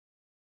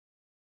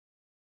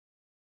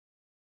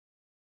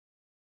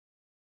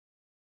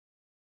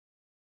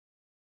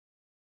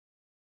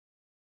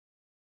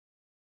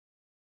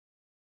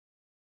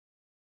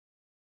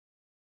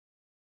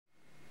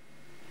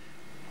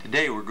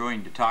Today we're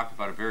going to talk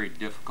about a very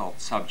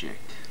difficult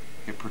subject.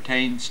 It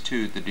pertains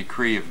to the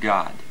decree of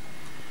God.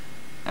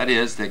 That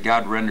is, that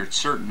God rendered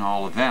certain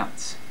all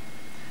events.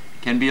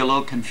 It can be a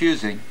little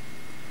confusing,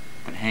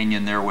 but hang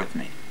in there with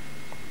me.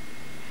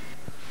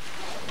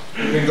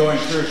 We've been going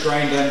through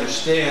trying to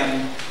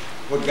understand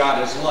what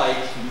God is like,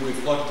 and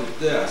we've looked at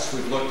this.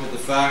 We've looked at the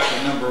fact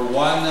that number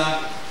one,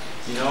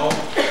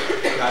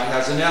 God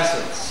has an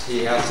essence.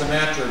 He has some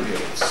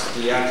attributes.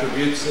 The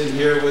attributes in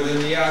here within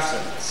the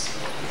essence.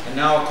 And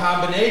now a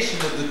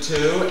combination of the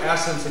two,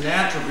 essence and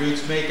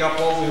attributes, make up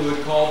what we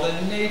would call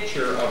the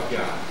nature of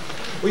God.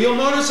 Well, you'll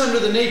notice under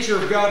the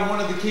nature of God, one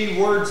of the key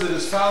words that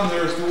is found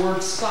there is the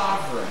word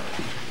sovereign.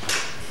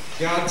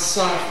 God's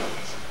sovereign.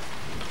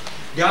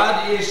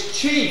 God is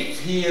chief.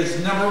 He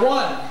is number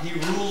one. He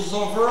rules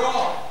over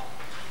all.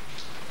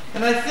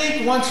 And I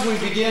think once we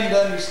begin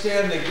to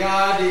understand that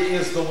God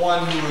is the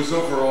one who is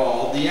over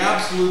all, the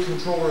absolute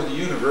controller of the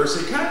universe,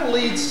 it kind of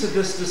leads to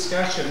this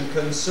discussion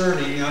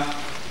concerning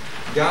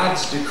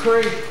God's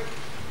decree.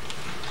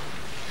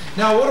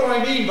 Now, what do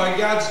I mean by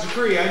God's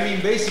decree? I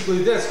mean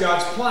basically this,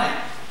 God's plan.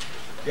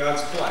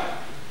 God's plan.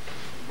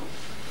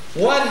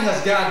 What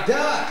has God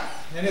done?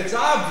 And it's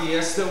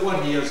obvious that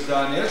what He has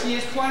done is He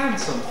has planned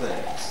some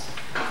things.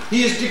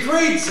 He has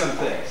decreed some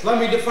things. Let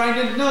me define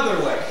it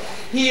another way.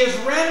 He has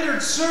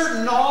rendered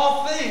certain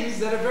all things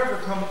that have ever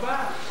come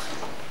about.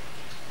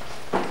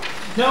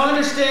 Now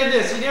understand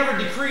this, He never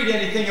decreed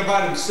anything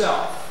about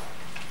Himself.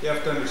 You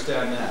have to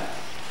understand that.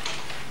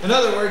 In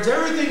other words,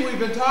 everything we've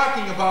been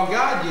talking about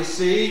God, you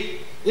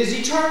see, is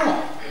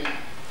eternal.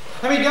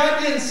 I mean, God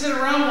didn't sit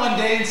around one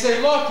day and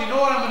say, look, you know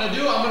what I'm going to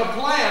do? I'm going to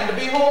plan to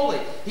be holy.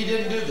 He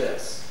didn't do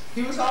this.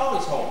 He was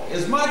always holy.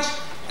 As much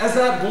as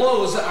that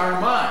blows our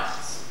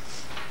minds,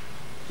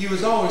 He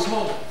was always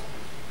holy.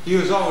 He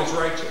was always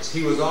righteous.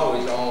 He was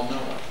always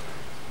all-knowing.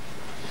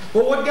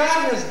 But what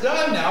God has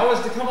done now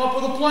is to come up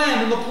with a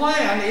plan, and the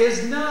plan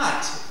is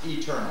not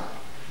eternal.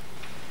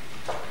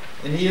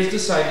 And He has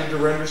decided to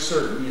render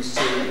certain, you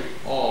see,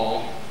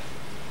 all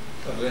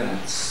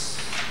events.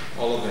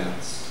 All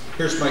events.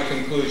 Here's my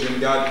conclusion.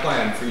 God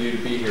planned for you to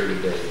be here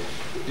today.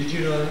 Did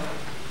you know that?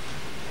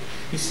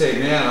 You say,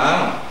 man,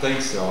 I don't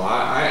think so.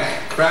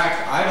 In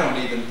fact, I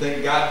don't even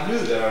think God knew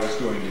that I was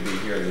going to be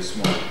here this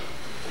morning.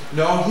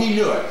 No, He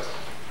knew it.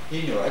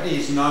 He knew it.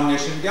 He's an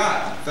omniscient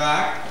God. In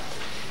fact,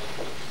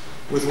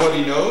 with what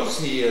He knows,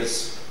 He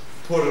has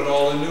put it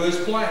all into His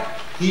plan.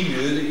 He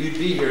knew that you'd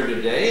be here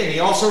today, and He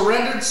also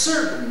rendered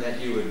certain that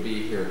you would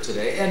be here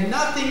today. And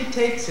nothing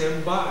takes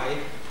Him by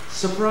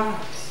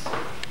surprise.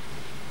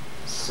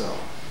 So,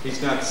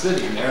 He's not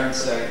sitting there and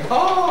saying,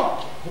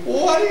 oh,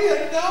 what do you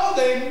know?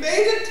 They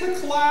made it to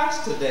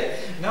class today.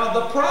 Now,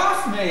 the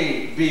prof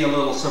may be a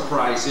little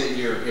surprised that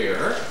you're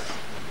here,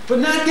 but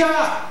not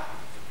God.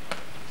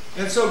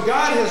 And so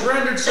God has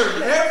rendered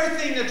certain.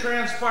 Everything that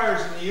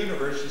transpires in the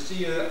universe, you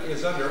see,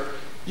 is under,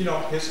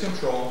 His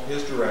control,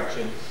 His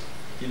direction,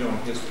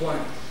 His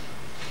plan.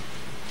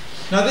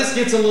 Now, this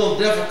gets a little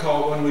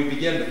difficult when we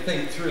begin to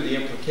think through the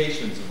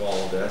implications of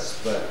all of this,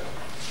 but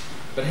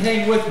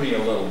hang with me a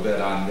little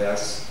bit on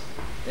this,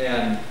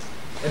 and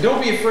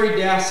don't be afraid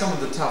to ask some of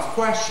the tough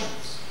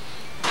questions.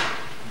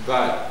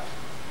 But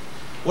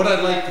what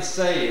I'd like to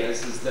say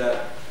is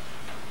that,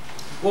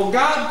 well,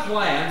 God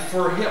planned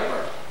for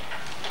Hitler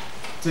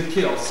to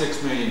kill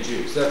 6 million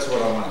Jews. That's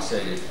what I want to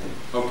say to you.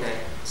 Okay,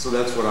 so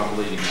that's what I'm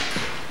leading at.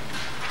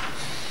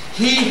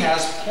 He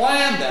has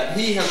planned that.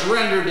 He has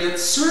rendered it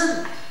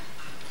certain.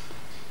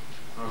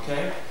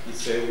 Okay? You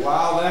say,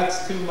 wow,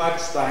 that's too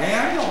much to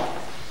handle.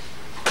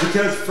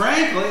 Because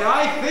frankly,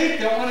 I think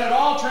that when it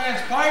all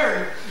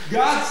transpired,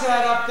 God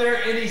sat up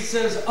there and He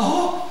says,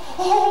 oh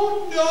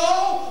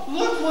no,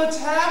 look what's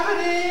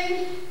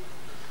happening.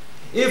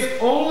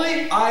 If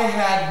only I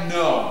had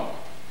known.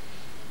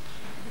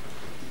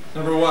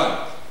 Number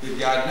one, did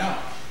God know?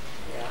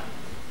 Yeah.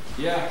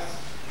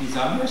 Yes. He's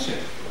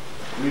omniscient.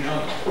 We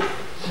know that.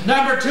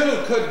 Number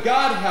two, could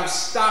God have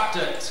stopped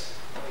it?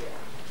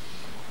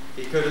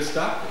 He could have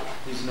stopped it.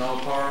 He's an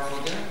all-powerful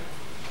God.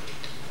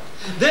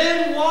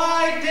 Then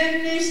why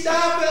didn't He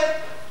stop it?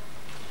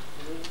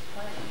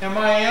 And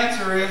my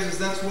answer is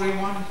that's what He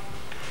wanted.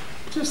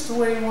 Just the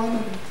way He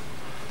wanted it.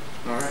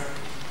 All right?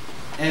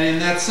 And in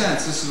that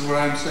sense, this is what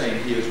I'm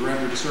saying. He has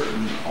rendered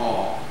certain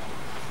all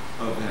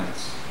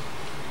events.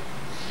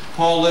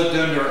 Paul lived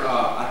under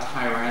a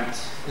tyrant.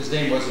 His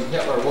name wasn't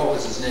Hitler. What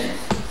was his name?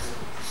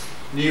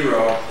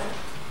 Nero.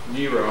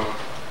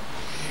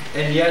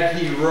 And yet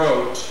he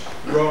wrote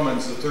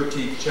Romans, the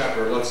 13th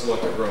chapter. Let's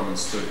look at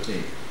Romans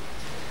 13.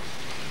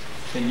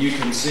 And you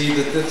can see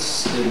that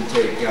this didn't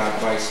take God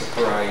by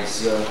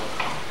surprise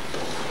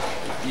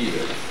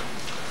either.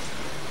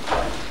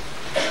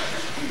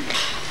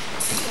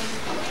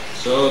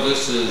 So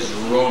this is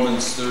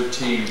Romans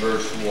 13,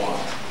 verse 1.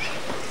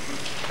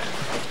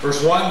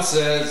 Verse 1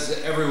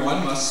 says,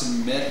 everyone must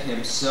submit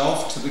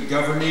himself to the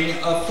governing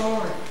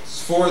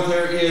authorities, for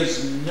there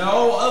is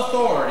no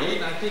authority,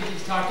 and I think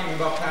he's talking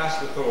about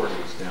past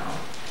authorities now,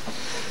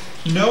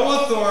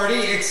 no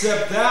authority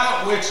except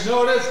that which,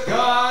 notice,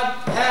 God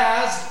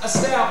has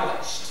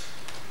established.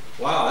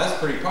 Wow, that's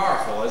pretty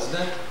powerful,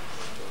 isn't it?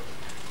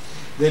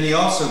 Then he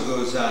also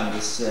goes on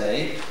to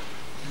say,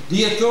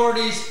 the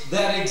authorities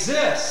that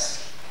exist.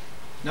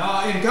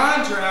 Now, in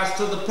contrast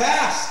to the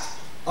past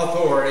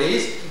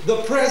authorities, the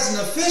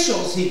present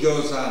officials, he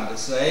goes on to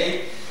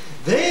say,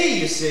 they,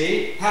 you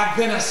see, have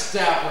been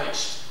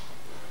established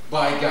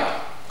by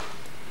God.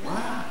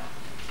 Wow.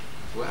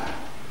 Wow.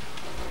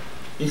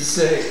 You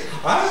say,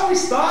 I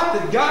always thought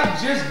that God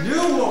just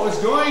knew what was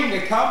going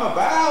to come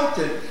about,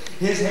 and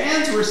his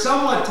hands were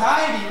somewhat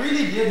tied. He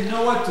really didn't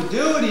know what to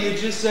do, and he would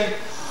just say,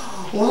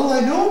 well, I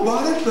know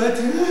about it,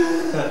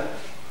 but...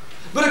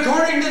 But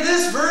according to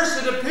this verse,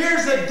 it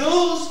appears that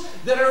those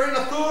that are in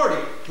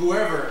authority,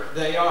 whoever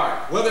they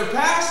are, whether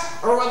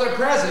past or whether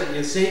present,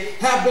 you see,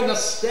 have been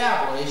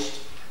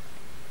established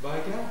by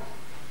God.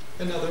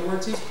 In other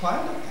words, he's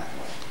planned it that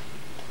way.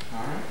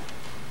 All right?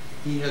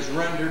 He has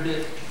rendered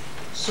it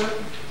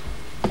certain.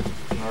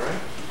 All right?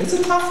 It's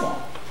a tough one.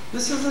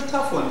 This is a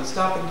tough one to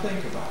stop and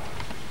think about.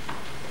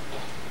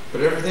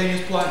 But everything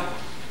is planned.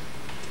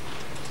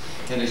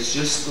 And it's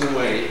just the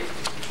way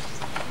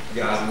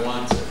God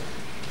wants it.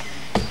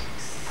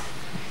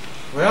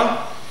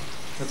 Well,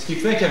 let's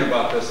keep thinking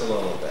about this a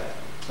little bit.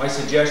 My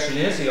suggestion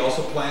is he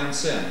also planned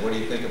sin. What do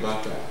you think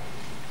about that?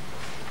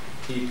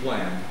 He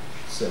planned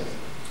sin.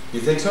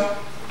 You think so?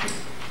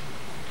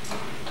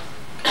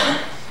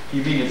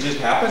 You mean it just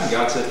happened?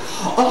 God said,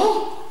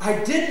 oh,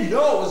 I didn't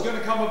know it was going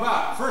to come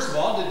about. First of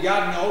all, did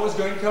God know it was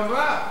going to come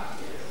about?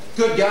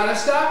 Could God have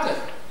stopped it?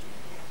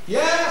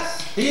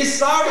 Yes. He is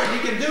sovereign.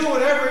 He can do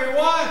whatever he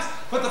wants.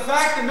 But the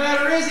fact of the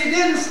matter is he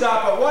didn't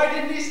stop it. Why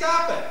didn't he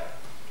stop it?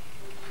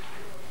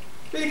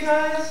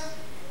 Because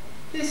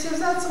he says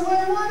that's the way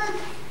I want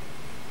it.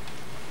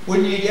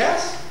 Wouldn't you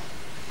guess?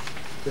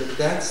 That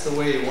that's the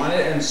way he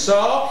wanted it. And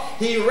so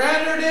he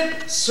rendered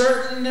it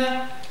certain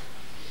to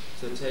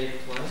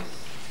take place.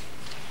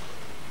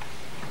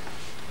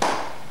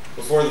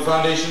 Before the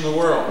foundation of the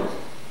world,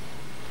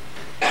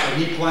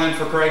 and he planned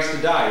for Christ to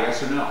die,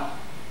 yes or no?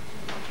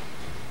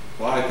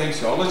 Well, I think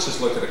so. Let's just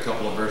look at a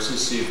couple of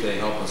verses, see if they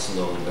help us a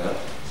little bit.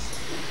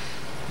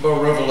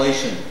 About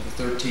Revelation,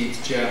 the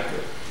 13th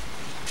chapter.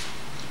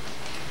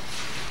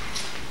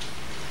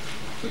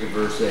 Look at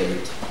verse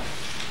 8.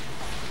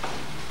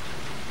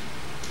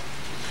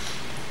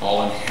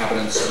 All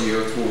inhabitants of the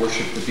earth will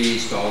worship the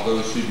beast, all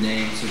those whose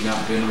names have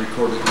not been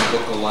recorded in the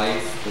book of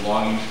life,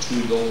 belonging to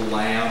the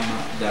Lamb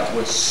that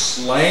was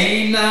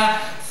slain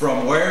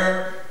from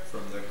where?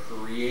 From the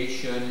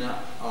creation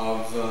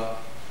of the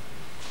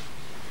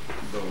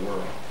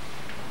world.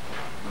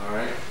 All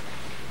right?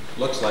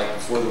 Looks like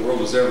before the world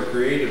was ever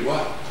created,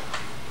 what?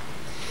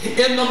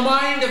 In the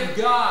mind of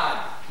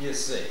God, you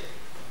see,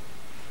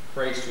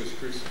 Christ was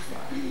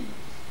crucified.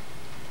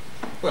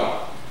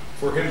 Well,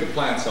 for him to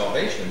plan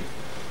salvation,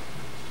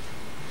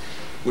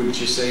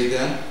 wouldn't you say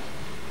then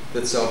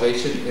that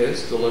salvation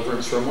is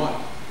deliverance from what?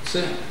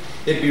 Sin.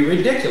 It'd be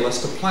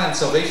ridiculous to plan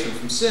salvation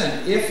from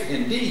sin if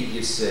indeed,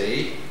 you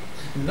see,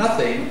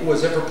 nothing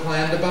was ever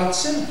planned about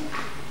sin.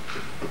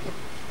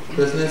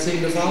 Doesn't that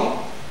seem to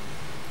follow?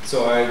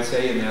 So I'd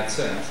say in that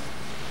sense,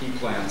 he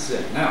planned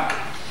sin. Now,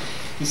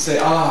 you say,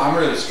 I'm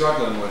really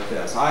struggling with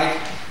this. I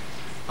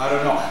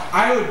don't know.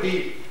 I would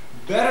be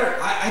better,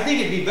 I think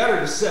it'd be better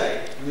to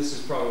say, and this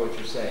is probably what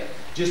you're saying,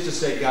 just to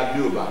say God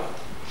knew about it.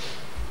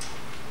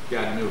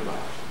 God knew about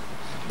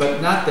it.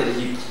 But not that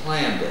he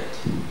planned it.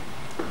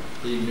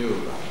 He knew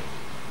about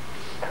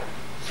it.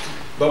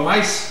 But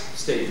my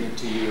statement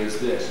to you is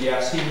this.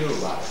 Yes, he knew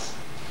about it.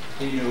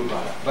 He knew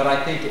about it. But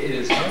I think it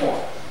is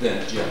more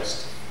than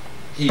just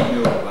he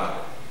knew about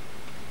it.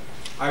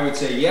 I would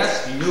say,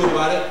 yes, he knew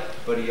about it,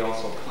 but he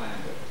also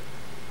planned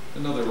it.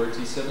 In other words,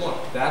 he said,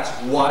 look, that's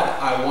what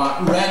I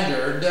want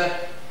rendered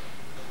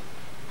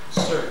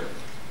certain.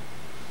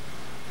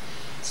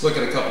 Let's look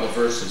at a couple of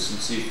verses and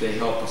see if they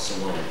help us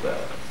a little bit.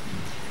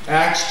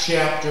 Acts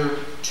chapter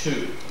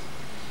 2.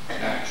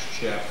 Acts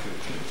chapter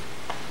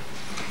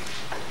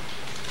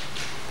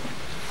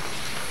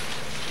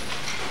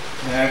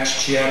 2.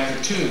 Acts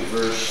chapter 2,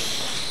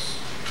 verse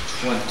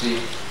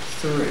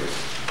 23.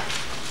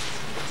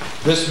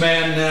 This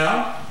man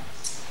now,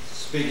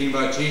 speaking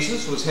about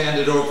Jesus, was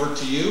handed over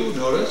to you,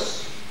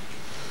 notice,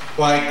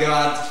 by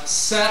God's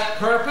set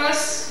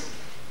purpose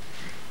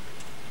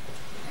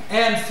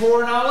and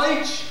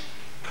foreknowledge.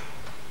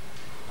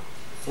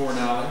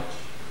 Foreknowledge.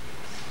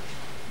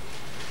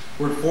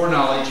 Word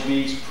foreknowledge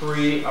means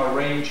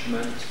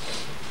pre-arrangement.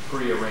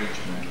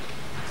 Pre-arrangement.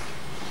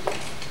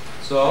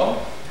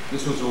 So,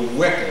 this was a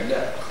wicked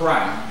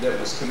crime that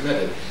was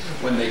committed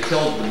when they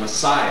killed the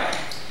Messiah.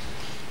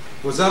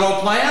 Was that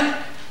all planned?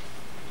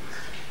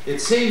 It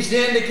seems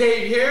to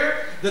indicate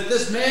here that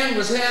this man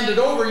was handed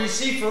over, you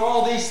see, for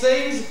all these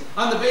things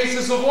on the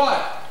basis of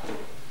what?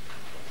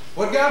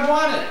 What God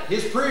wanted.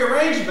 His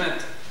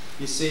prearrangement.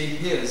 You see,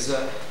 his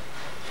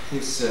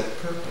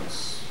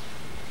purpose.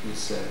 His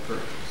set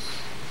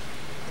purpose.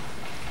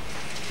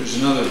 There's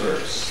another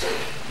verse.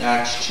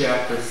 Acts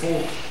chapter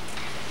 4.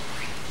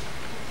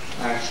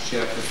 Acts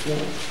chapter 4.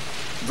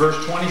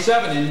 Verse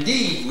 27,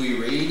 indeed, we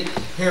read,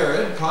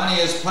 Herod,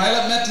 Pontius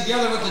Pilate, met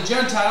together with the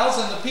Gentiles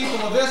and the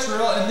people of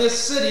Israel in this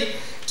city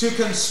to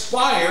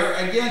conspire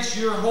against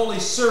your holy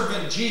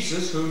servant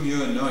Jesus, whom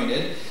you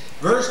anointed.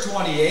 Verse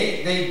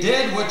 28, they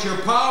did what your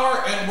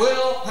power and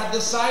will had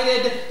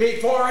decided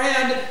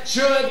beforehand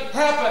should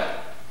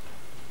happen.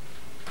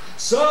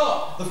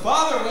 So, the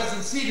Father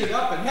wasn't seated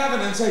up in heaven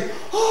and saying,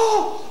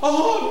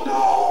 oh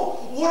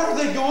no, what are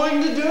they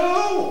going to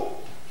do?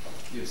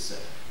 You say.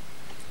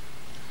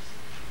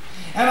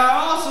 And I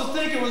also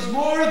think it was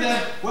more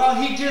than, well,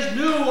 he just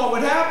knew what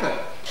would happen.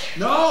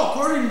 No,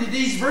 according to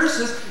these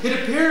verses,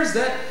 it appears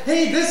that,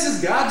 hey, this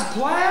is God's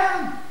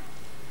plan.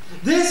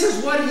 This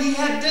is what he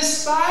had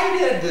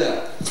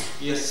decided,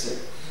 you see,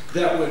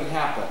 that would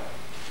happen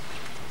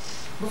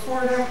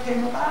before it ever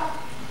came about.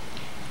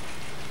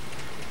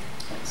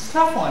 It's a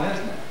tough one,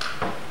 isn't it?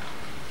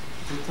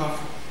 It's a tough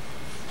one.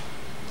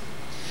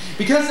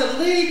 Because it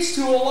leads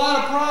to a lot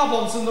of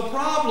problems, and the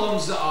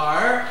problems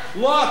are,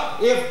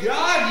 look, if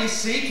God, you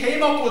see,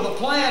 came up with a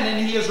plan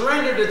and he has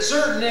rendered it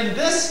certain, and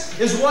this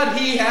is what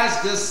he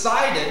has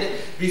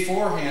decided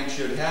beforehand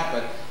should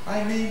happen.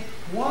 I mean,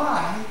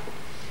 why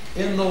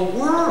in the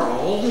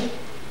world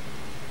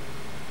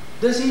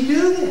does he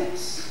do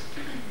this?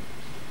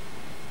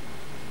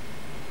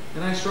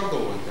 And I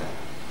struggle with that.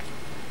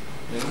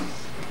 You know?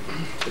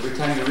 Every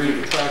time you read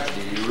of a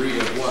tragedy, you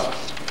read of what?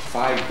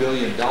 $5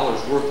 billion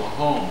worth of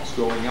homes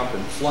going up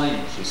in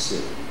flames, you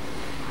see,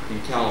 in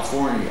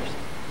California.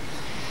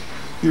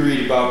 You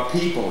read about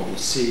people, you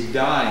see,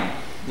 dying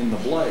in the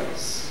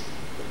blaze.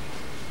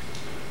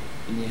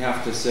 And you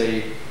have to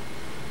say,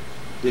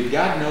 did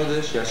God know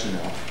this? Yes or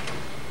no?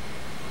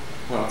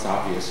 Well, it's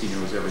obvious he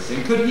knows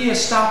everything. Could he have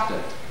stopped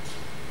it?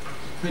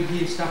 Could he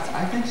have stopped it?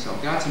 I think so.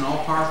 God's an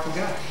all-powerful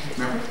God.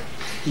 Remember?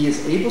 He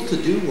is able to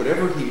do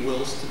whatever he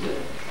wills to do.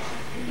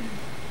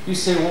 You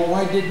say, well,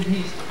 why didn't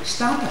he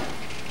stop it?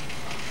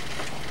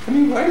 I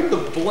mean, why did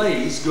the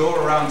blaze go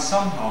around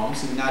some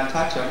homes and not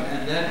touch them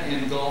and then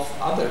engulf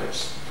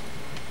others?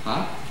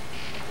 Huh?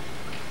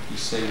 You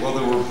say, well,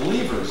 there were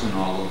believers in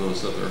all of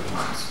those other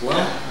homes.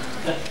 Well,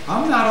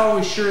 I'm not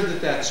always sure that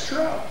that's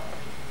true.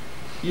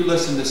 You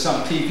listen to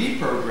some TV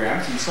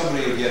programs and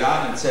somebody will get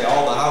on and say,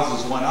 all the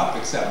houses went up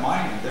except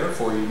mine, and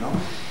therefore,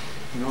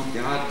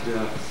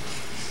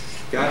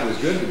 God was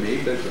good to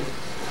me, but,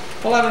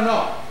 well, I don't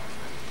know.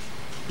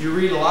 You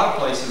read a lot of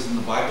places in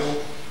the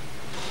Bible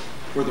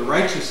where the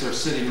righteous are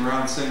sitting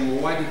around saying,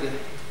 well, why did the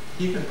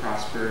heathen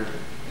prosper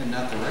and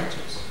not the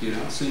righteous? You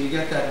know, so you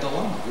get that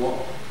dilemma.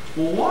 Well,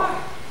 why?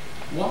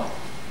 Why?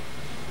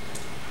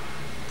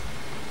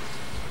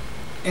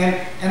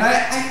 And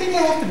I think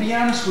I have to be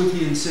honest with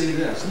you and say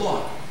this.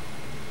 Look,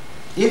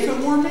 if it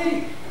were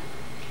me,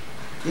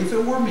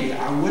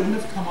 I wouldn't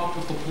have come up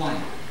with the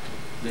plan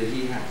that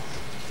he has.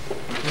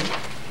 Okay?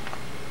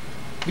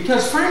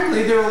 Because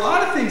frankly, there are a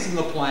lot of things in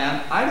the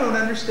plan I don't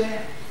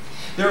understand.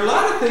 There are a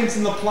lot of things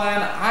in the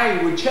plan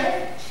I would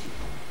change.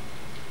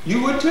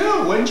 You would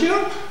too, wouldn't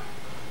you?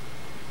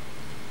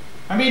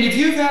 I mean, if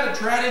you've had a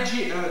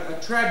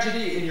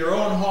tragedy in your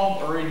own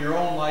home or in your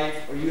own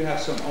life, or you have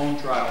some own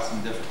trials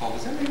and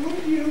difficulties, I mean,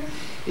 wouldn't you,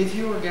 if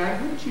you were God,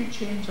 wouldn't you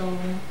change all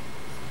that?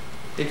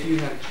 If you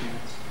had a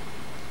chance.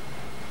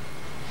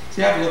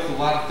 See, I've looked at a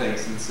lot of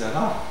things and said,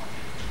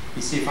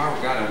 you see, if I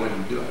were God, I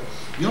wouldn't do it.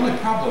 The only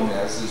problem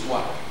is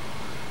what?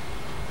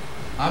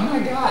 I'm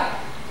not God.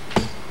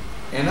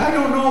 And I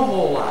don't know a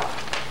whole lot.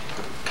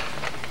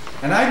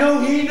 And I know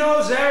he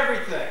knows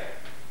everything.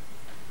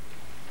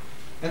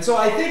 And so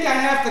I think I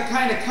have to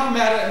kind of come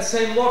at it and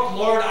say, look,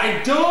 Lord,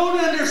 I don't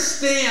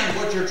understand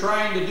what you're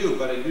trying to do,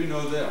 but I do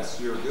know this.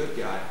 You're a good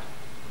God.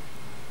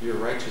 You're a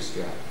righteous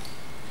God.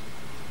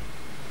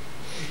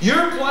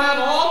 Your plan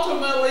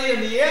ultimately,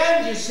 in the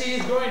end, you see,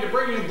 is going to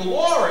bring you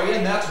glory,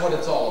 and that's what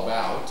it's all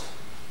about.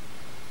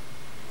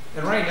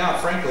 And right now,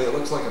 frankly, it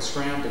looks like a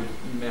scrambled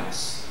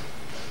mess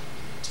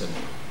to me.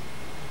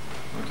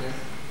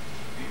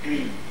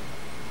 Okay?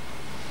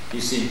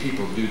 You've seen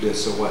people do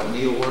this, so what,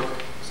 needlework?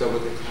 Is that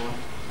what they call it?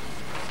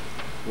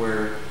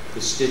 Where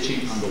the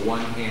stitching on the one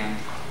hand,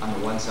 on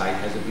the one side,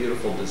 has a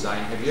beautiful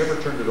design. Have you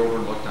ever turned it over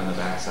and looked on the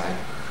back side?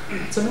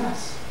 It's a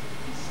mess.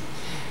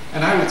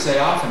 And I would say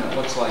often it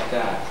looks like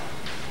that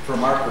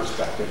from our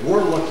perspective.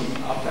 We're looking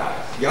up at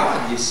it.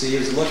 God, you see,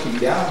 is looking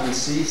down, you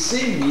see,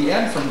 seeing the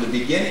end from the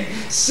beginning,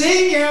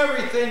 seeing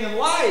everything in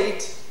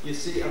light, you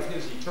see, of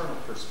his eternal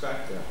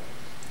perspective.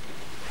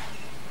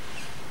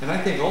 And I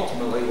think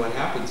ultimately what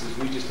happens is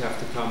we just have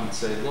to come and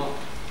say, look,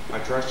 I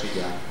trust you,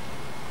 God.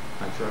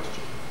 I trust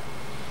you.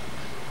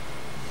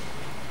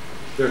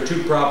 There are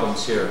two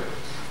problems here.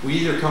 We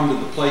either come to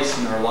the place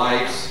in our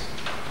lives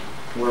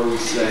where we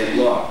say,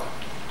 look,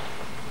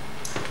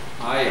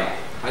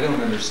 I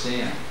don't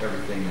understand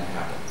everything that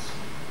happens.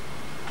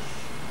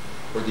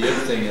 Or the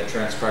other thing that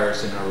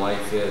transpires in our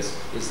life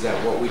is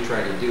that what we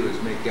try to do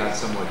is make God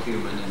somewhat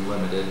human and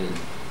limited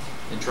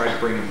and try to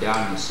bring him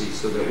down, you see,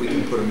 so that we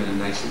can put him in a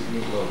nice,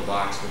 neat little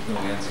box with no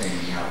ends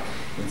hanging out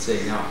and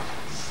say, now,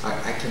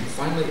 I can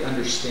finally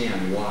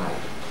understand why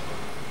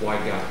why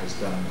God has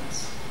done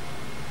this.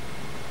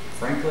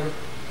 Frankly,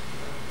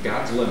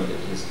 God's limited.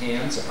 His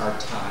hands are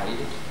tied.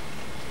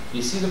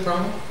 You see the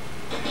problem?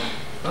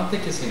 I don't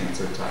think his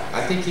hands are tied.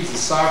 I think he's a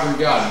sovereign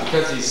God.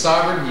 Because he's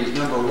sovereign, he is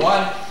number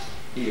one.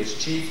 He is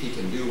chief. He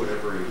can do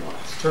whatever he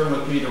wants. Turn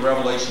with me to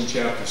Revelation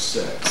chapter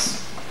 6.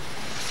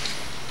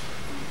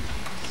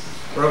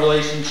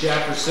 Revelation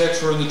chapter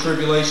 6, we're in the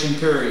tribulation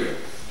period.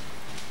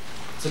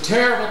 It's a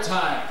terrible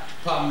time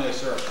upon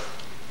this earth.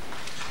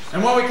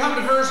 And when we come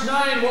to verse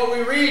 9, what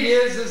we read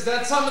is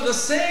that some of the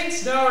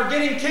saints now are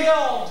getting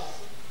killed.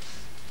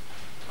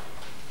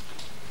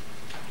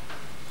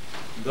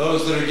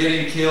 Those that are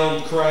getting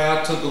killed cry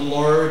out to the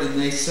Lord and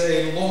they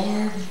say,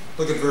 Lord,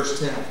 look at verse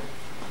 10.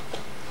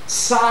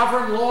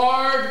 Sovereign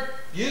Lord,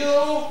 you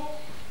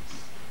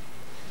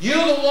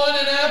the one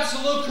in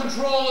absolute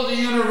control of the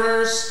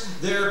universe.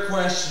 Their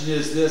question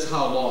is this: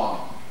 how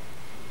long?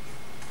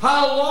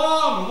 How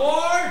long,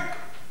 Lord,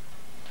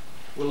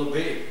 will it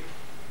be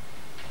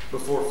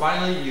before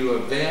finally you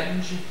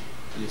avenge,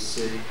 you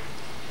see,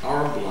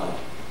 our blood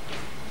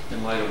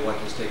in light of what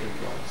has taken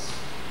place?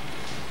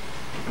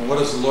 And what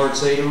does the Lord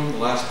say to him? The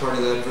last part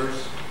of that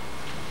verse.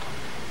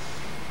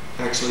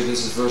 Actually,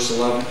 this is verse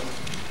 11.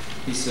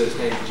 He says,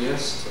 hey,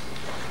 just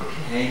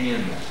hang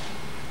in there.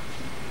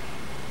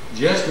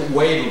 Just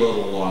wait a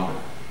little longer.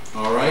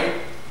 All right?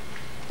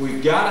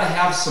 We've got to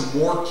have some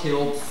more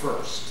killed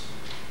first.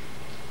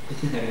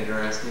 Isn't that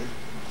interesting?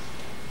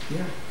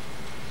 Yeah.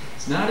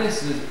 It's not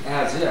as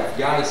if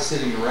God is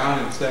sitting around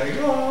and saying,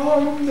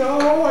 oh,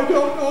 no, I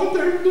don't know what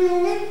they're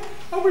doing.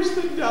 I wish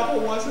the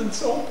devil wasn't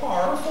so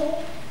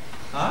powerful.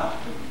 Huh?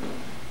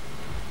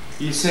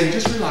 You say,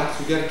 just relax,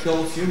 we've got to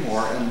kill a few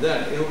more, and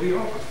then it'll be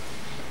over.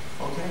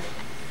 Okay?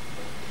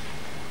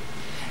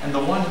 And the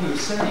one who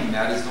is saying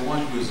that is the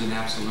one who is in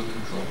absolute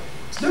control.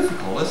 It's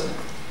difficult, isn't it?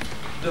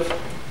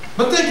 Difficult.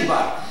 But think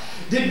about it.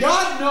 Did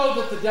God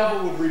know that the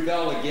devil would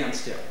rebel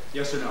against him?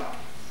 Yes or no?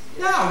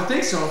 Yeah, I would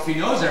think so if he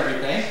knows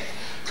everything.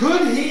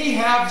 Could he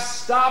have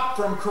stopped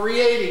from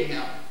creating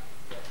him?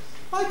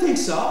 I think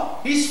so.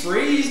 He's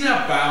free. He's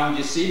not bound,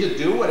 you see, to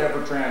do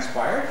whatever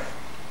transpired.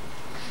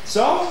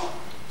 So,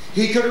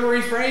 he could have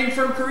refrained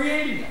from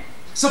creating him.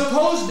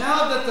 Suppose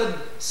now that the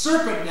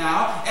serpent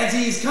now, as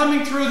he's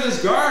coming through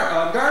this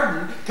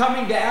garden,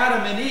 coming to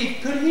Adam and Eve,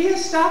 could he have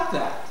stopped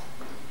that?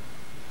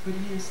 Could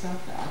he have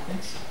stopped that? I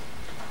think so.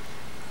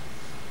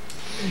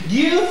 Do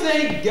you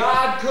think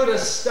God could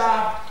have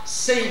stopped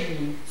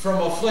Satan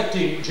from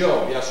afflicting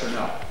Job? Yes or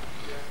no?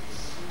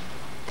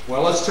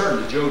 Well, let's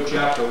turn to Job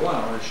chapter 1.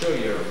 I want to show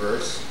you a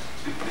verse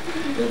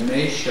that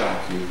may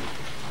shock you.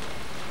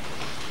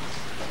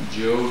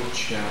 Job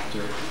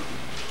chapter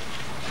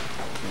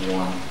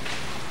 1.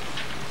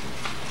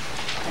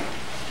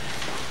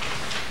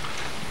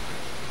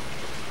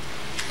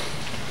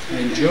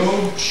 In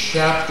Job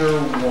chapter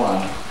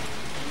 1,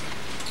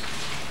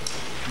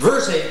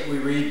 verse 8, we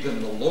read,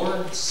 Then the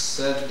Lord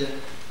said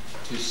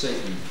to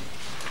Satan,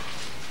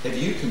 Have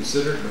you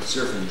considered my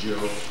servant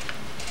Job?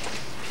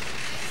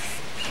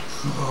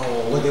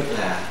 Oh, look at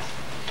that.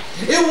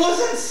 It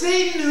wasn't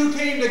Satan who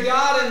came to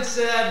God and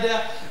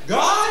said,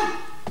 God,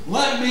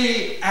 let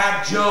me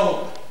at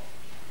Job.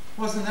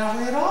 It wasn't that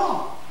way at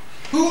all.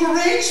 Who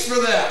arranged for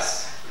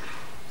this?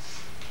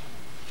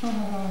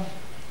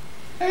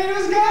 It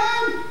was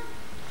God.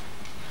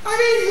 I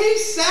mean, he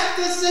set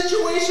the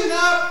situation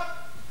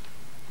up.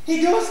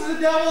 He goes to the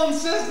devil and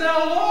says, now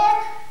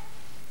look,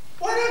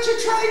 why don't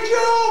you try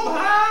Job,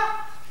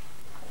 huh?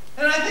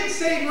 And I think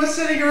Satan was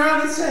sitting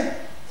around and saying,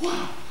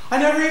 wow, I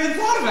never even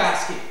thought of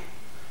asking.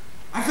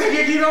 I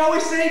figured you'd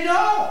always say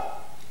no.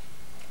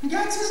 And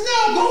God says,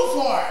 no,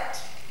 go for it.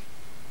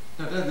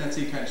 Now, doesn't that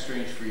seem kind of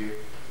strange for you?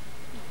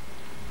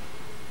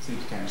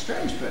 Seems kind of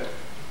strange, but,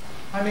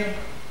 I mean,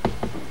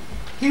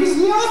 he was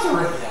the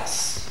author of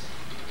this.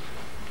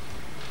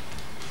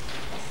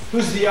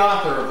 Who's the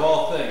author of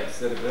all things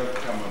that have ever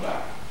come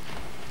about?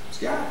 It's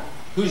God.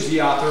 Who's the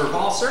author of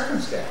all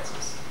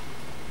circumstances?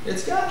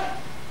 It's God.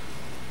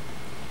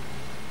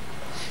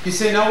 You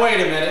say, now wait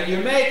a minute, you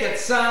make it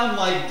sound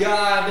like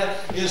God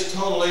is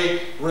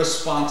totally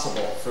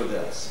responsible for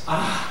this.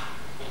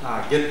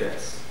 Get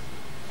this.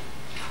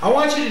 I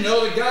want you to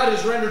know that God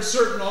has rendered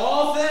certain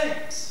all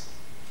things.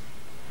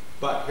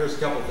 But here's a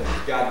couple things.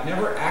 God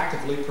never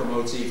actively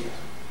promotes evil.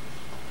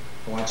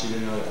 I want you to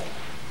know that.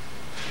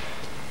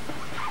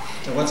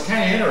 And what's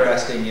kind of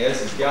interesting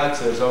is God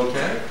says,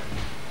 okay,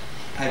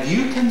 have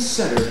you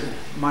considered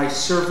my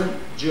servant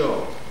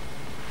Job?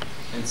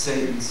 And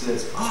Satan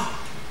says,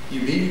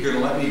 you mean you're going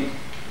to let me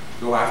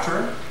go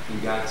after him?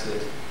 And God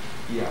says,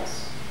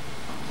 yes.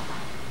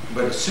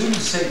 But as soon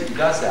as Satan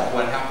does that,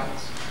 what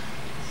happens?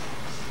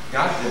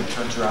 God then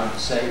turns around to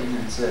Satan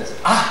and says,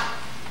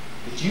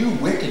 but you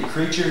wicked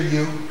creature,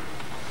 you,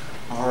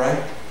 all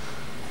right,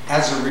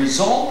 as a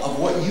result of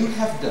what you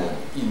have done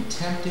in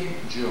tempting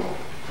Job,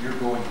 you're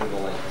going to the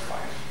lake of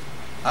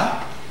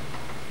fire.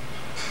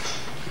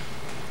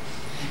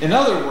 In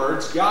other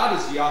words, God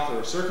is the author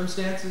of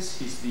circumstances.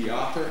 He's the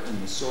author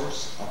and the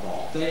source of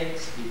all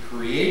things. He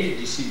created,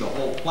 you see, the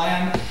whole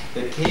plan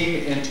that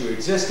came into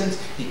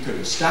existence. He could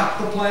have stopped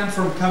the plan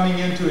from coming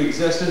into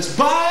existence,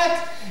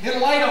 but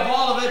in light of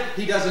all of it,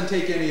 he doesn't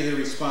take any of the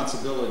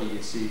responsibility,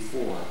 you see,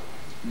 for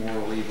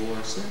moral evil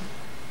or sin.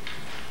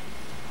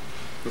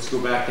 Let's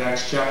go back to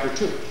Acts chapter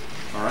 2.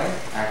 All right?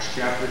 Acts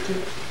chapter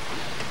 2.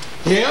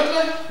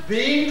 Him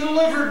being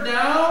delivered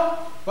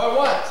now by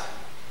what?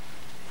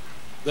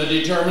 The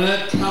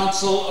determinate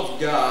counsel of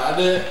God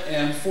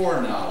and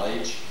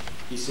foreknowledge.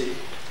 You see,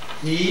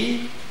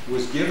 he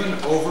was given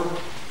over,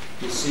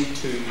 you see,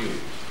 to you.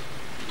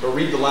 But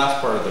read the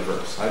last part of the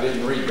verse. I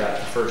didn't read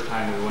that the first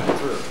time we went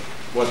through.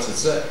 What's it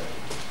say?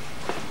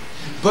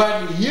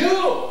 But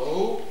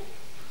you,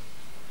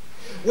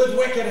 with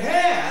wicked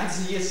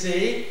hands, you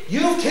see,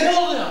 you've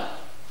killed him.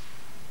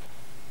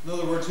 In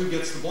other words, who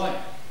gets the blame?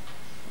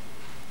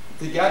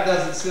 God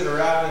doesn't sit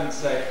around and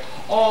say,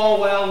 oh,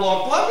 well,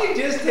 look, let me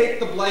just take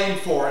the blame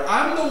for it.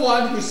 I'm the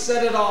one who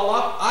set it all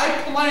up.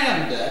 I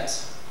planned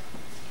it.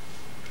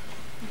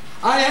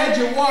 I had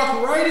you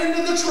walk right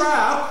into the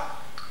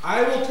trap.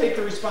 I will take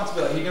the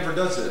responsibility. He never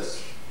does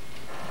this.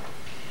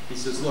 He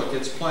says, look,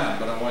 it's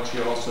planned, but I want you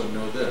to also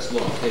know this.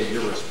 Look, hey,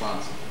 you're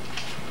responsible.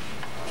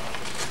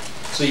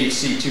 So you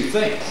see two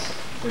things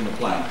in the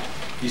plan.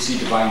 You see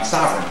divine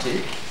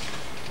sovereignty.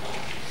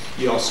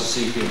 You also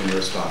see human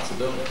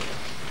responsibility.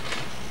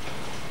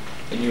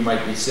 And you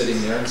might be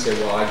sitting there and say,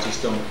 well, I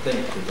just don't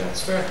think that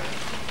that's fair.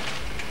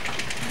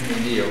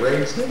 And he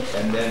arranged it,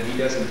 and then he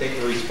doesn't take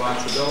the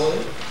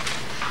responsibility.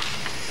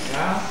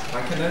 Yeah,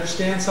 I can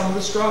understand some of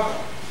the struggle.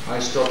 I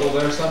struggle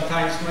there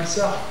sometimes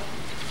myself.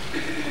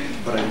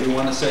 But I do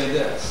want to say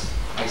this.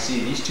 I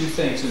see these two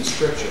things in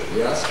Scripture.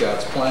 Yes,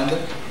 God's planned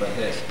it, but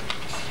hey,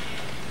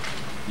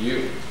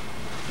 you,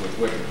 with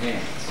wicked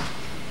hands,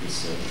 you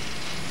see,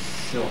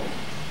 kill him.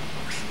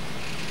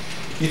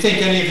 You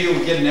think any of you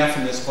would get an F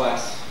in this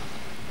class?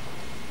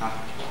 Huh?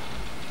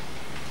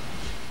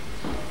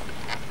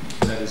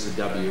 That is a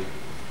W.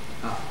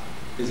 Huh?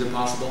 Is it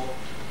possible?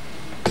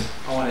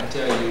 I want to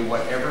tell you,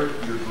 whatever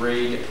your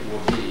grade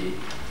will be,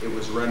 it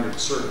was rendered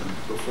certain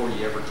before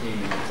you ever came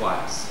into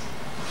class.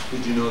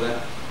 Did you know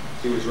that?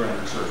 It was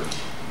rendered certain.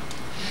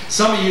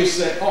 Some of you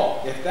say,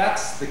 oh, if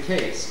that's the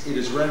case, it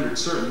is rendered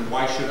certain,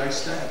 why should I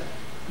study?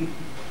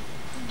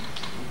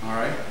 All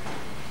right?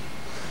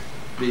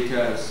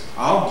 Because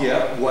I'll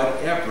get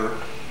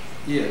whatever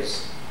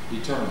is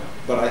determined.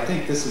 But I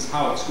think this is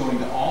how it's going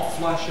to all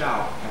flesh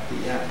out at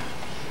the end.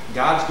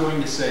 God's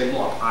going to say,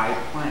 look, I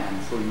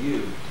planned for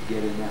you to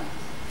get an F.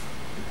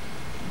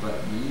 But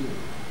you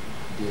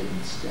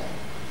didn't stay.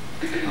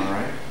 All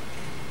right?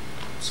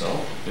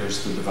 So,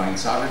 there's the divine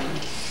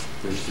sovereignty.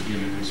 There's the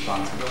human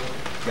responsibility.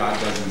 God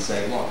doesn't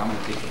say, look, I'm going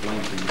to take the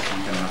blame for you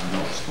flunking out of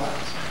Noah's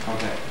class.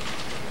 Okay.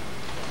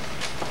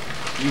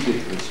 You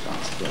get the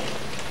responsibility.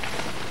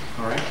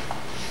 All right?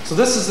 So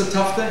this is a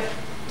tough thing.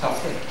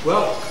 Tough thing.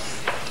 Well,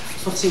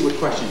 let's see what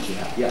questions you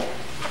have. Yeah?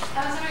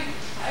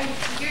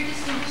 You're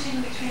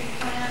distinguishing between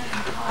plan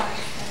and cause.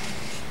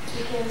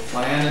 Because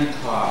plan and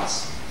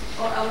cause.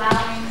 Or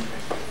allowing.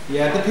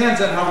 Yeah, it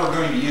depends on how we're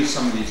going to use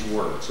some of these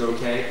words,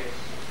 okay?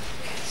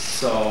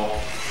 So,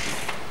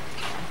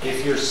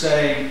 if you're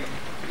saying,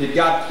 did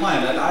God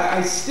plan it?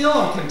 I still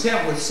am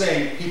content with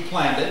saying he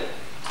planned it.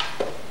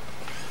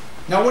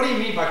 Now, what do you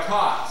mean by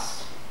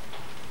cause?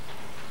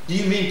 Do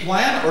you mean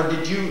plan, or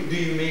do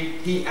you mean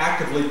he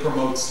actively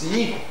promotes the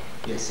evil,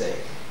 you say?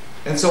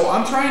 And so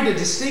I'm trying to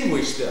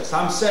distinguish this.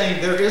 I'm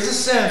saying there is a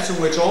sense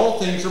in which all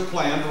things are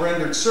planned,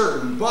 rendered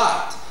certain,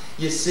 but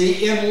you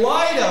see, in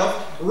light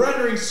of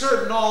rendering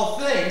certain all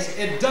things,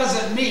 it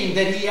doesn't mean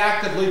that he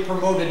actively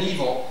promoted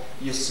evil,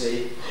 you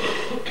see,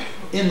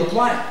 in the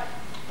plan.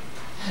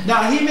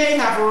 Now, he may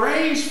have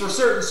arranged for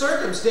certain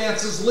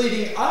circumstances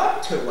leading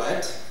up to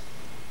it,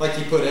 like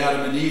he put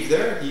Adam and Eve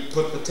there, he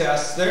put the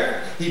tests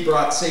there, he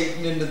brought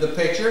Satan into the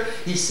picture,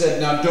 he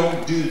said, now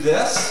don't do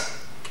this.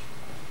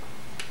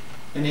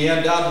 And he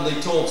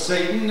undoubtedly told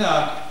Satan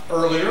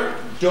earlier,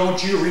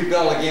 don't you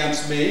rebel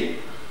against me,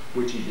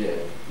 which he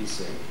did, you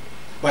see.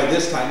 By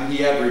this time, he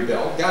had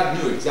rebelled. God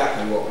knew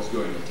exactly what was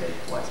going to take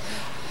place.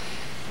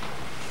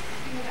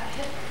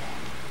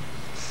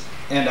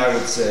 And I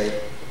would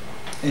say,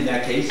 in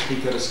that case, he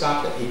could have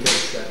stopped it. He could have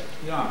said,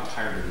 you know, I'm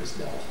tired of this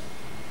devil.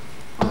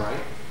 All right?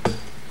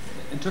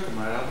 And took him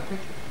right out of the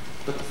picture.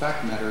 But the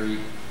fact of the matter,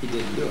 he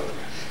didn't do it.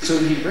 So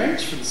he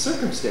arranged for the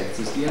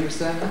circumstances. Do you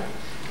understand that?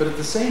 But at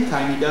the same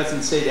time, he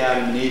doesn't say to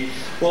Adam and Eve,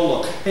 well,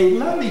 look, hey,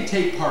 let me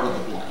take part of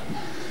the blame.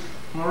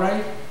 All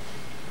right?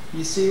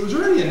 You see, it was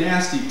really a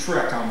nasty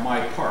trick on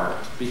my part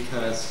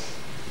because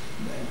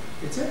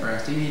it's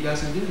interesting he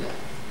doesn't do that.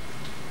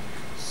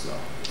 So,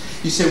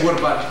 you say, what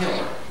about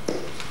Hitler?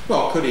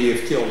 Well, could he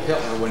have killed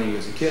Hitler when he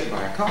was a kid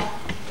by a car?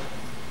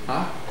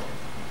 Huh?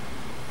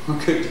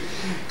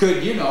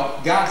 Could, you know,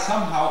 God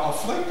somehow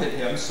afflicted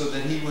him so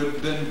that he would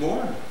have been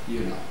born,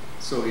 you know,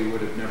 so he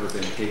would have never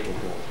been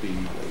capable of being a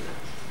leader?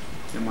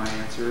 And my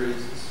answer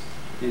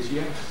is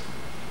yes.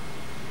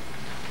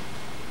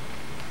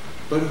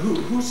 But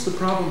who's the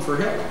problem for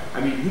Hitler?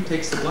 I mean, who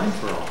takes the blame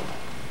for all of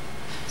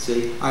that?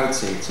 See, I would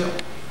say it's Hitler.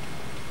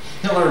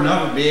 Hitler would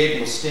never be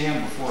able to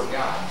stand before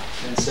God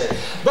and say,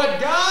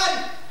 but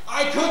God,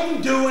 I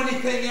couldn't do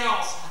anything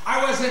else.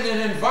 I was in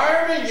an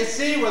environment, you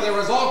see, where there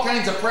was all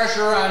kinds of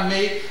pressure on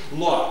me.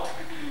 Look,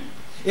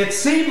 it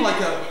seemed like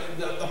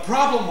the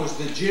problem was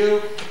the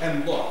Jew,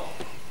 and look,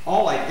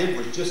 all I did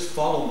was just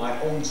follow my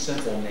own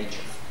sinful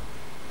nature.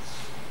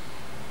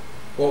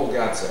 What will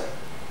God say?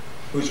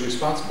 Who's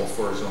responsible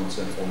for his own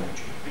sinful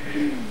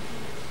nature?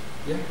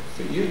 Yeah,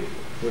 for you,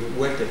 with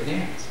wicked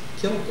hands.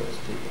 Killed those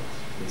people,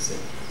 you see.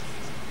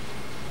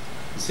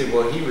 You say,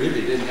 well, he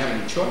really didn't have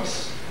any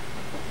choice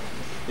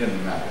in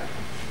the matter.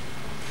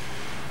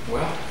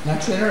 Well,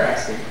 that's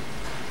interesting.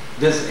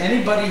 Does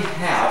anybody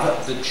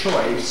have the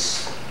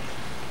choice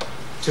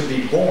to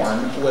be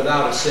born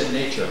without a sin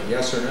nature?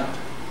 Yes or no?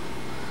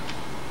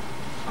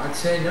 I'd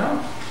say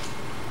no.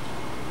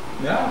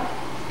 No.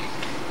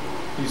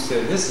 You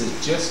say, this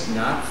is just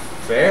not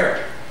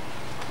fair.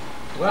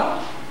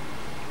 Well,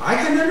 I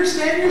can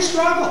understand your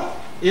struggle.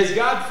 Is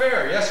God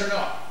fair? Yes or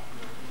no?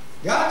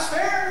 God's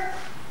fair.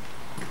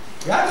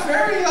 God's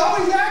fair. He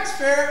always acts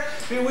fair.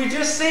 I mean, we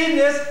just seen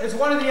this. It's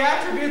one of the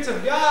attributes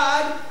of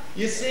God.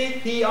 You see,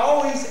 he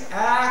always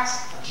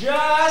acts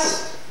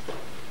just.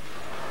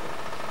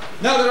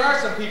 Now, there are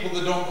some people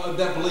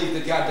that believe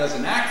that God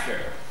doesn't act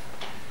fair.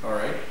 All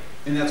right?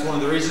 And that's one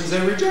of the reasons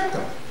they reject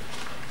him.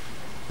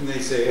 And they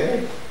say,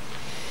 hey,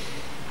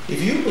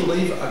 if you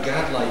believe a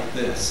God like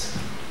this,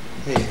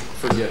 hey,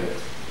 forget it.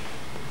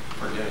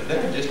 Forget it.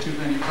 There are just too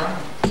many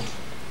problems.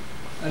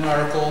 An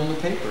article in the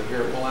paper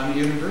here at Salem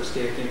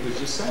University, I think, was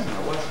just saying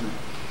that, wasn't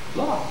it?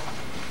 Look,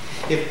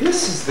 if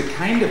this is the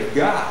kind of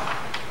God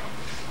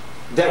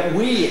that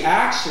we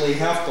actually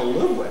have to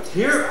live with,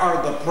 here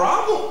are the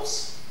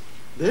problems.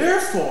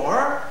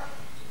 Therefore,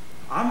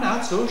 I'm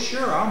not so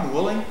sure I'm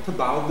willing to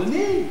bow the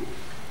knee.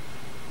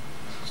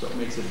 So it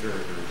makes it very,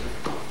 very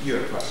difficult. You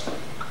have a question?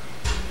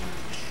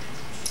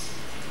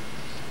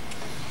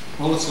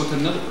 Well, let's look at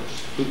another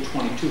verse. Luke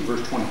 22,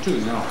 verse 22,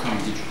 and then I'll come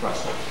and get your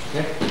question.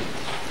 Okay?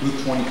 Luke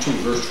 22,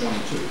 verse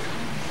 22.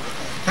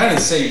 Kind of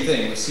the same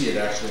thing. We see it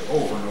actually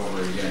over and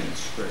over again in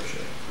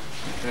Scripture.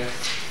 Okay?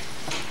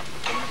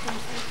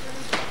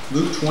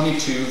 Luke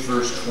 22,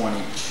 verse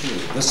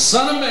 22. The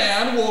Son of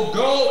Man will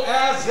go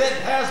as it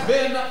has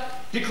been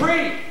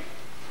decreed.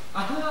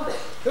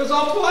 It was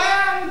all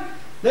planned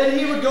that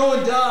he would go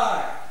and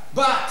die.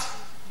 But,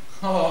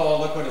 oh,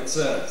 look what it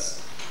says.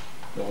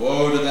 The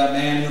woe to that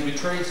man who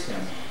betrays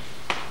him.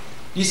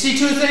 You see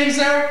two things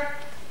there?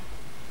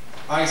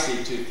 I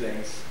see two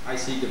things. I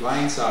see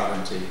divine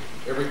sovereignty.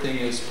 Everything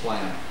is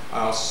planned. I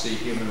also see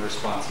human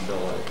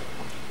responsibility.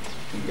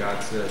 And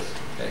God says,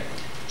 hey,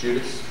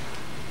 Judas,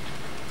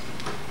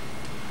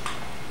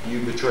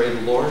 you betray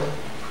the Lord,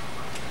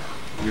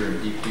 you're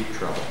in deep, deep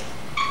trouble.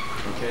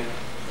 Okay?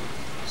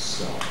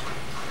 So,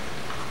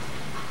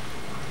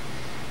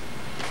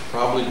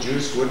 probably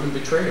Judas wouldn't have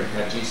betrayed him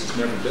had Jesus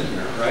never been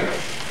there, right?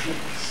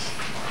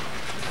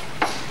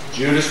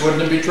 Judas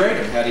wouldn't have betrayed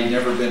him had he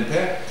never been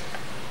picked.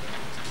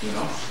 You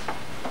know?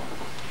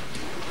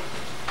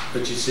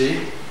 But you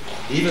see,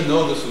 even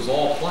though this was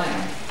all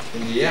planned,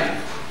 in the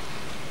end,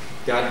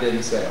 God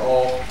didn't say,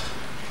 oh,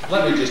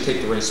 let me just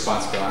take the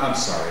responsibility. I'm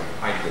sorry,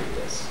 I did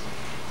this.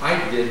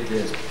 I did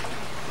this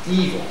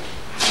evil,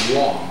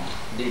 wrong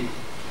deed.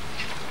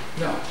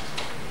 No.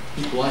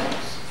 He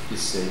blames, you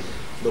see,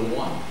 the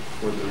one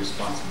where the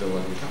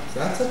responsibility comes.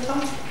 That's a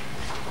tough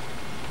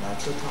one.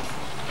 That's a tough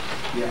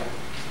one. Yeah.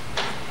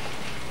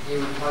 You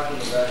were talking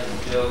about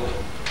in Job,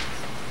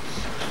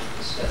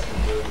 discussing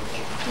Job.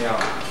 Yeah.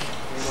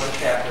 In one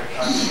chapter,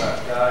 talking about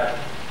God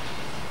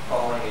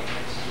falling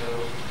against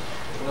Job.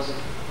 It doesn't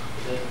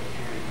appear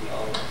to be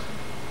all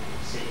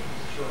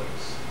Satan's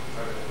choice.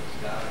 Part of it was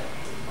God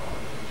actually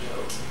falling on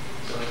Job.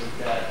 So isn't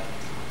that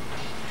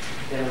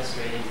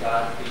demonstrating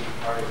God being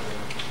part of the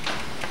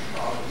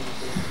problem?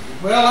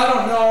 Well, I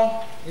don't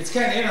know. It's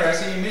kind of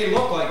interesting. It may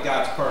look like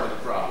God's part of the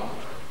problem.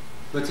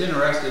 But it's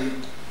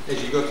interesting,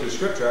 as you go through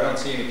Scripture, I don't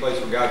see any place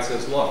where God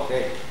says, look,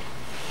 hey,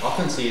 I'll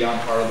concede I'm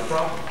part of the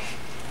problem.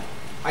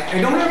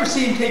 I don't ever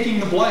see him taking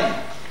the blame.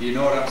 Do you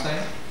know what I'm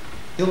saying?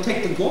 He'll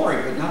take the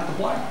glory, but not the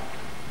blame.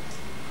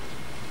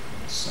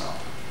 So,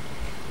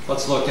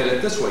 let's look at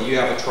it this way. You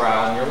have a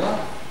trial in your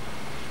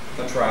life.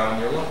 A trial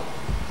in your life.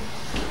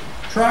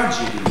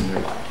 Tragedy in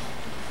your life.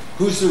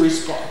 Who's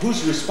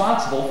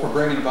responsible for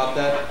bringing about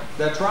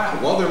that trial?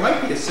 Well, there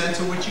might be a sense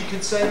in which you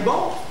could say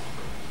both.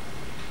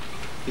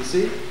 You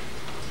see?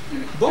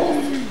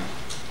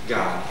 Both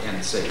God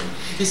and Satan.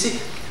 You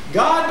see,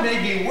 God may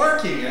be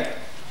working it,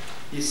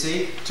 you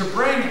see, to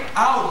bring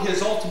out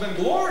his ultimate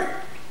glory.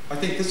 I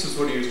think this is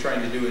what he was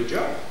trying to do with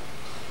Job.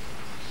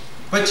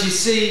 But you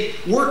see,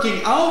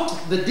 working out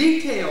the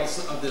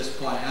details of this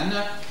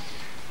plan,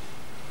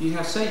 you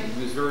have Satan,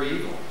 who's very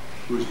evil,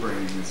 who's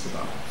bringing this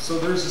about. So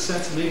there's a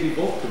sense maybe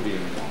both could be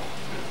involved.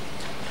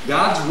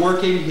 God's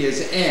working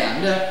his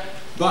end,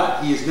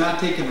 but he is not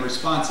taking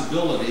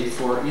responsibility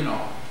for,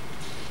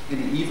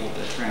 any evil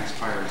that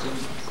transpires in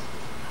this.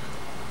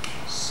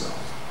 So,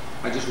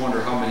 I just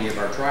wonder how many of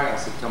our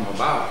trials that come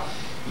about.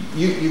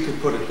 You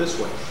could put it this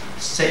way.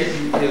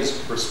 Satan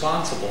is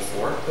responsible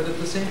for it, but at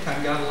the same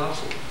time, God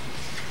allows it.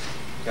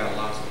 God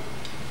allows it.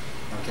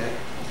 Okay?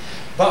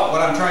 But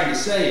what I'm trying to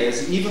say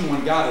is, even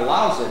when God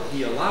allows it,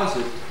 He allows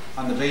it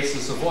on the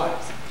basis of what?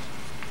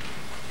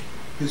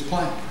 His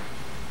plan.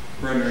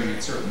 Rendering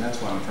it certain. That's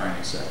what I'm trying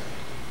to say.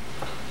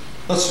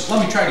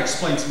 Let me try to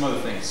explain some other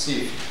things,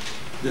 see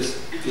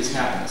if this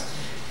happens.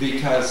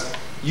 Because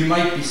you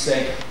might be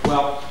saying,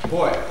 well,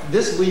 boy,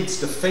 this leads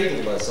to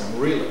fatalism,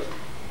 really,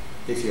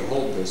 if you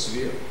hold this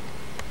view.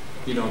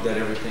 You know, that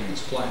everything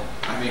is planned.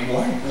 I mean,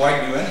 why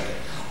do anything?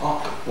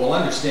 Oh, well,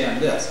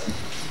 understand this.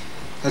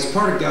 As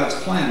part of God's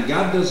plan,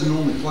 God doesn't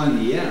only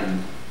plan the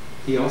end,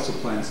 He also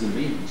plans the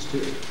means,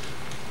 too.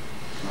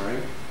 All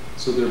right?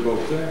 So they're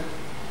both there.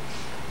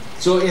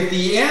 So if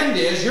the end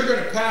is you're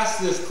going to pass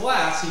this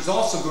class, He's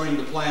also going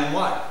to plan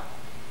what?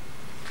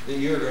 That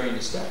you're going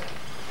to stay.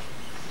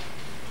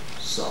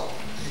 So,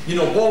 you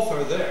know, both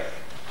are there.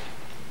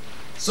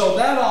 So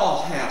that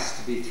all has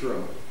to be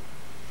thrown,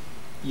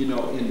 you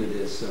know, into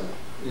this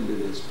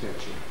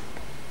picture.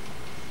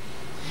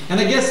 And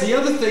I guess the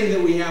other thing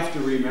that we have to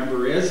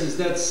remember is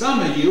that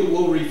some of you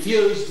will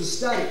refuse to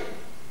study.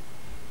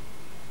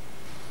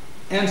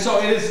 And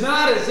so it is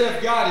not as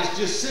if God is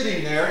just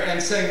sitting there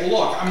and saying,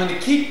 well, look, I'm going to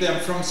keep them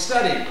from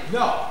studying.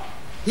 No.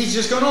 He's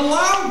just going to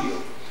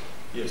allow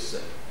you see,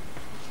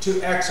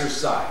 to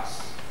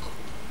exercise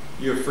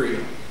your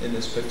freedom in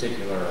this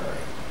particular area.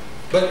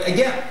 But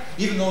again,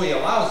 even though He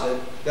allows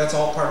it, that's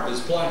all part of His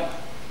plan.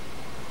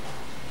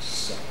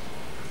 So,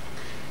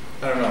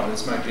 I don't know,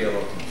 this might be a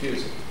little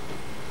confusing.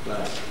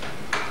 But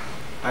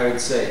I would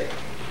say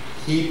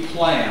He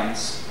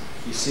plans,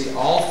 you see,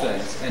 all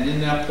things, and in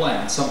that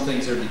plan, some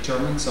things are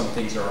determined, some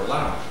things are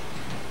allowed.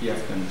 You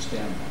have to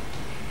understand that.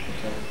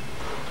 Okay?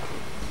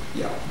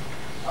 Yeah.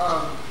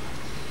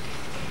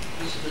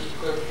 Just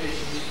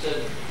clarification, you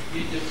said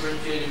you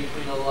differentiated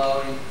between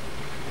allowing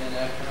and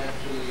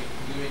actually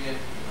doing it.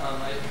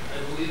 I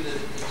believe that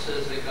it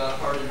says that God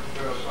hardened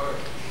Pharaoh's heart.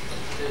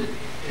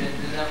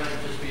 And that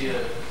might just be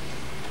a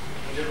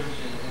difference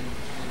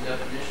in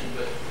definition,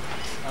 but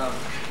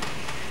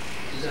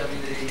does that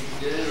mean that He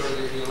did it or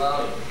that He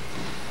allowed it?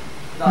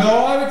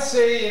 No, I would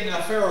say in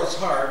Pharaoh's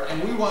heart,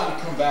 and we want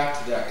to come back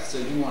to that because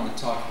I do want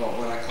to talk about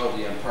what I call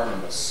the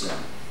unpardonable sin.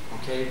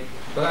 Okay?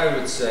 But I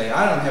would say,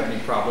 I don't have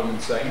any problem in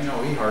saying,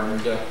 no, He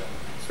hardened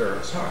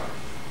Pharaoh's heart.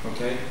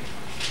 Okay?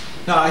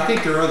 Now, I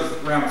think there are other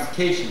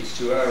ramifications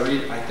to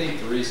it. I think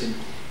the reason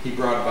He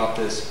brought about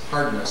this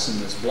hardness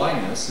and this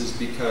blindness is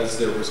because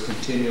there was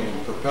continual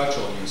and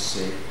perpetual, you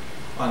see,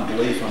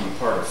 unbelief on the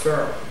part of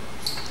Pharaoh.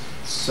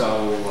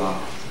 So,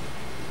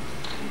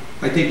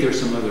 I think there's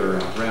some other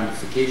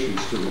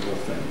ramifications to the whole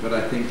thing, but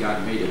I think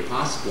God made it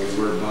possible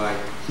whereby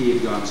he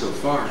had gone so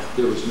far,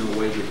 there was no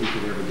way that he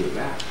could ever get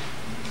back.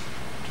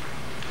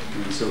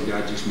 And so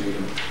God just made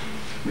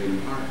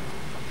him hard.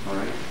 All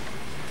right?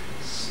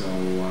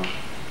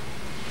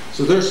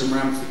 So there's some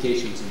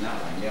ramifications in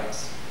that one,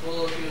 yes.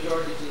 Well, if he was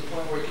already to the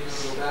point where he could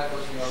never go back,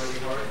 wasn't he already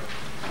hard?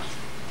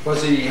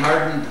 Wasn't he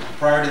hardened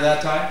prior to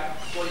that time?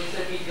 Well, you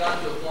said he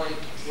got to a point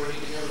where he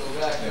could never go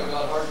back, so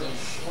God hardened him.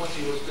 Once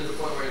he was to the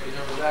point where he could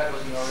never go back,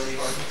 wasn't he already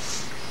hardened?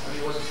 I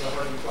mean, wasn't the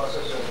hardening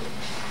process of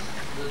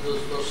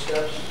those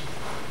steps?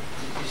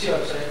 You see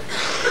what I'm saying?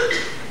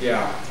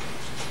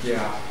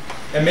 Yeah.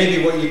 And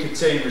maybe what you could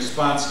say in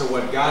response to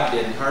what God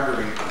did in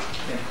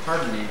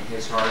hardening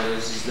his heart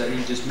is that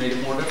he just made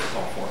it more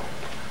difficult for him.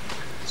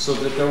 So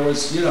that there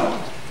was, it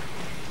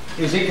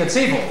was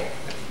inconceivable,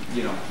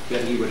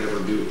 that he would ever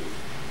do,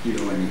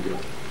 any good.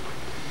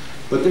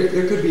 But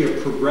there could be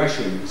a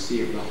progression, you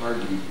see, of the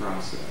hardening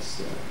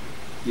process.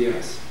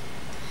 Yes?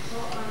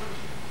 Well,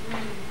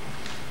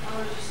 I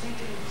was just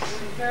thinking,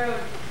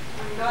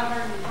 when God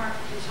hardened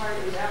his heart,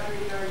 it was after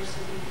he already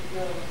said he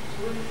could go.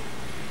 So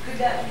could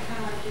that be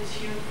kind of like the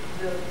human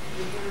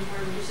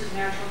heart, just his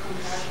natural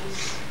compassion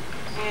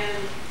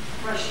and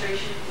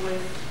frustration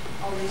with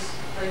all these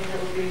things that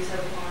were being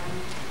said upon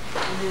him?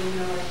 And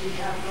then, like he'd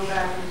have to go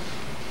back and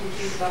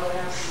think about what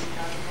happened and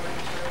God would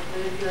answer.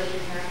 But it'd be like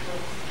his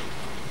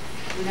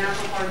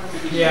natural part of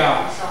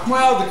the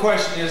Well, the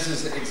question is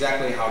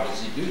exactly how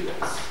does he do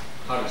this?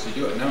 How does he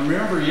do it? Now,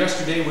 remember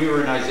yesterday we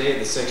were in Isaiah,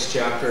 the 6th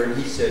chapter, and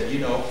he said, you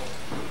go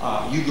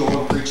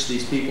and preach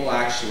these people.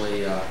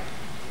 Actually,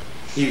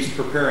 he was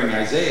preparing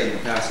Isaiah in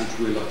the passage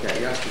we looked at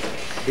yesterday.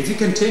 If you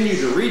continue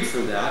to read for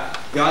that,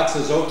 God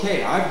says,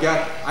 okay, I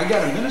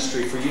got a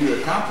ministry for you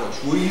to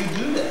accomplish. Will you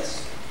do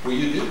this? Will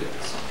you do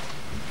this?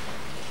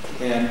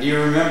 And do you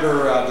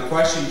remember the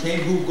question came,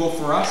 who will go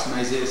for us? And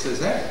Isaiah says,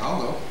 hey,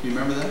 I'll go. Do you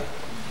remember that?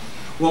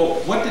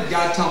 Well, what did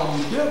God tell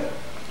him to do?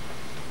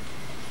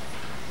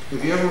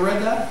 Have you ever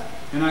read that?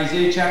 In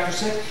Isaiah chapter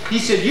 6? He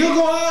said, you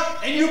go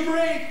out and you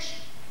preach.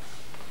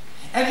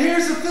 And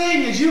here's the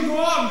thing, as you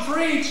go out and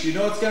preach, you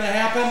know what's going to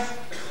happen?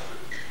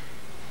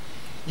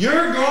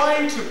 You're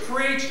going to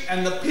preach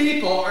and the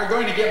people are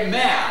going to get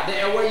mad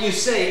at what you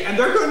say and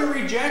they're going to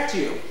reject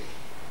you.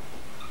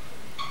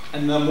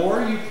 And the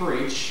more you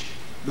preach,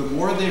 the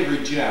more they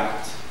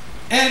reject,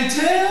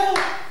 until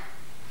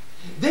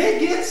they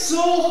get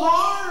so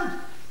hard,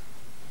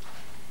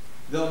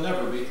 they'll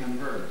never be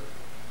converted.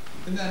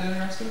 Isn't that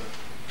interesting?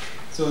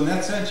 So in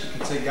that sense, you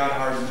could say God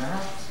hardened their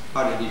hearts.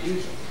 How did he do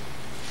that?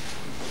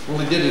 Well,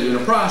 he did it in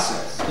a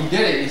process. He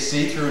did it, you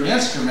see, through an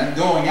instrument,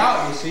 going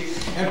out, you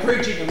see, and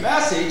preaching a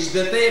message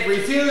that they had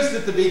refused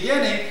at the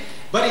beginning.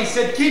 But he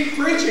said, keep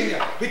preaching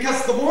it,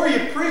 because the more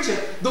you preach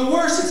it, the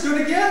worse it's going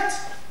to get.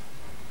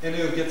 And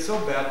it'll get so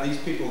bad, these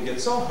people get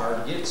so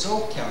hard, get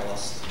so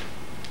calloused,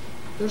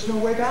 there's no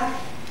way back.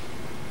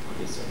 What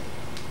do you say?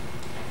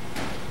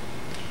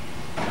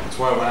 That's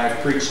why when I've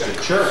preached at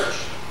church,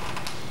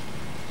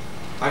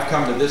 I've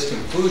come to this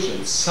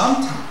conclusion.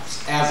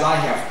 Sometimes, as I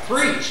have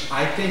preached,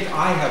 I think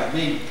I have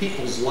made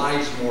people's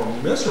lives more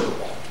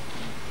miserable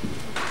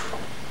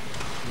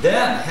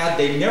than had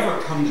they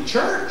never come to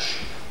church.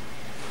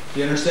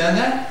 Do you understand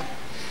that?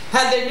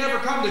 Had they never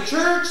come to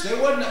church, they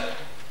wouldn't have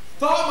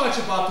thought much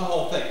about the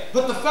whole thing.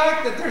 But the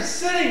fact that they're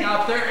sitting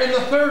out there in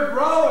the third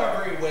row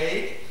every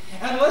week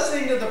and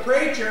listening to the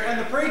preacher, and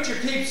the preacher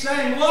keeps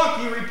saying, look,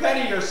 you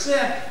repent of your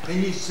sin,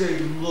 and you say,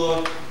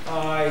 look,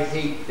 I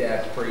hate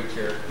that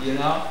preacher, you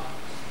know?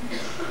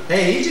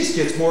 Hey, he just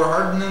gets more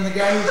hardened than the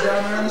guy who's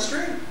down there on the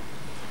street.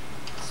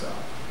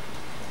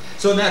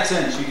 So in that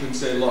sense, you can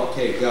say, look,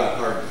 hey, God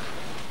hardened,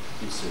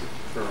 you see,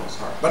 Pharaoh's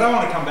heart. But I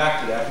want to come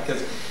back to that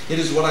because it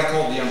is what I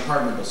call the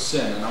unpardonable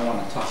sin, and I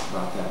want to talk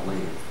about that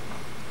later.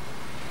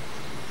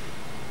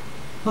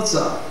 Let's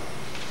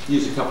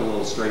use a couple of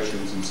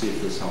illustrations and see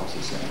if this helps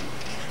us any.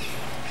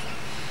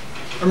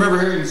 I remember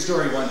hearing the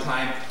story one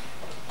time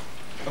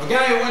of a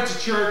guy who went to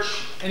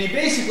church, and he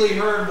basically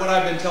heard what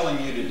I've been telling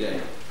you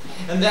today.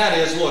 And that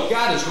is, look,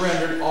 God has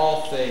rendered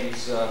all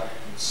things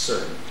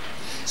certain.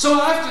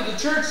 So after the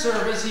church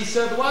service, he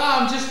said,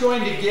 well, I'm just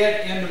going to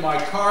get into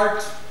my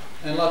cart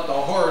and let the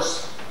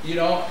horse, you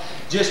know,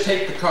 just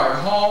take the cart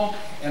home,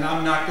 and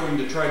I'm not going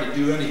to try to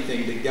do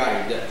anything to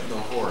guide the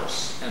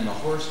horse. And the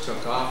horse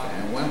took off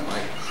and went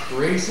like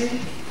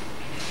crazy,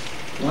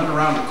 went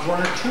around the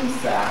corner too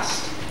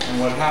fast, and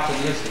what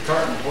happened is the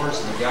cart and the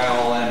horse and the guy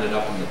all ended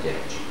up in the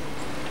ditch.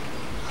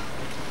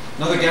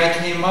 Another guy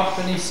came up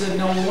and he said,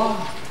 no,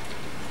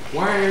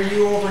 why are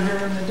you over here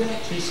in the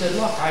ditch? He said,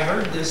 look, I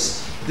heard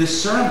this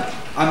sermon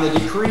on the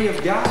decree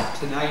of God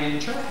tonight in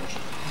church.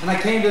 And I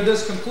came to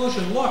this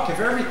conclusion, look, if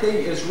everything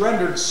is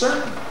rendered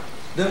certain,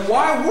 then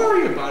why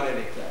worry about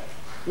anything?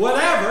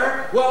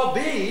 Whatever will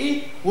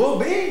be, will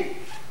be.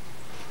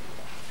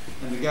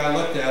 And the guy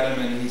looked at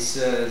him and he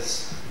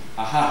says,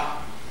 aha.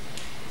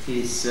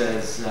 He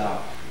says,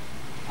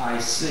 I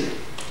see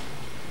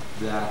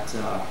that,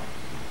 oh,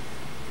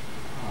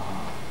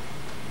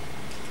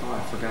 I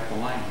forgot the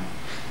line here.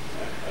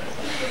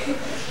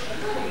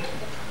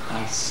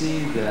 I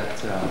see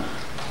that,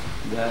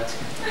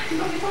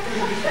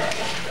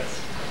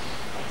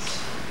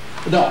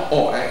 no,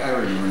 oh, I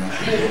already remember.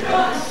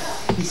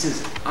 He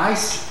says,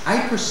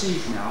 I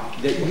perceive now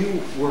that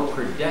you were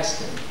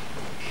predestined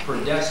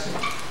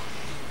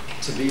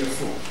to be a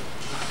fool.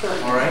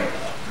 All right?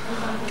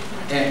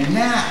 And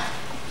now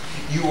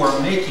you are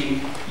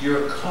making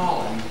your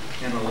calling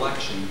and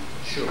election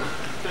sure.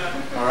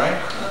 All right?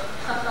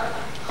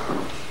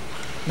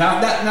 Now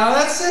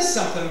that says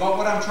something about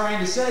what I'm trying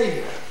to say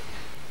here.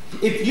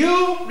 If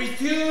you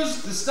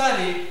refuse to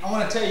study, I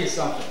want to tell you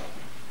something.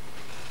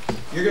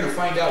 You're going to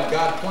find out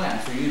God's plan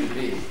for you to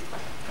be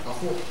a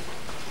fool.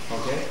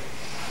 Okay?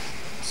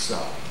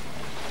 So,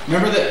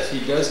 remember this. He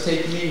does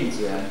take means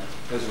in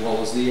as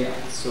well as the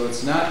ends. So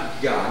it's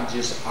not God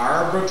just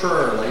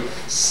arbitrarily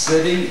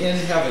sitting in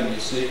heaven, you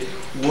see,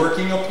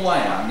 working a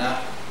plan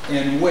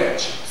in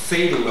which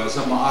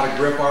fatalism ought to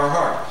grip our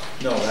heart.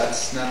 No,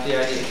 that's not the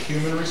idea.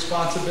 Human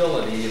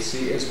responsibility, you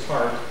see, is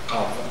part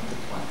of the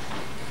plan.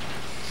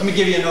 Let me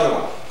give you another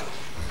one.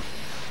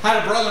 I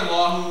had a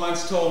brother-in-law who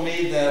once told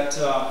me that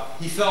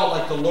he felt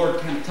like the Lord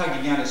kind of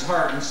tugging on his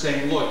heart and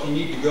saying, look, you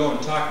need to go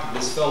and talk to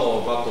this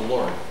fellow about the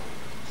Lord.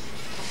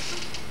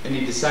 And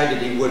he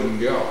decided he wouldn't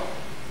go.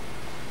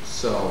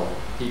 So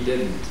he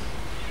didn't.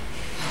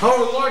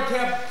 Oh, the Lord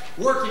kept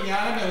working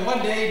on him, and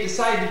one day he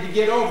decided to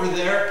get over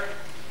there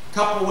a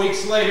couple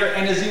weeks later,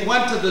 and as he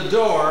went to the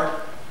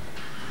door,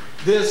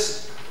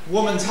 this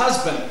woman's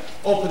husband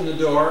opened the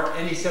door,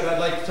 and he said, I'd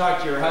like to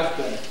talk to your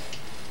husband.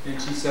 And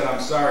she said,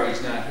 I'm sorry,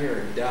 he's not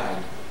here. He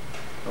died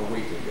a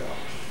week ago.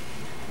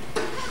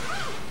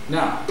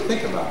 Now,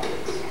 think about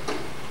this.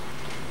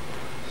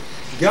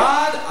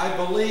 God, I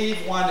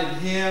believe, wanted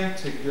him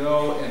to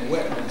go and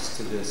witness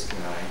to this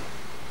guy.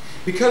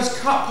 Because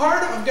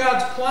part of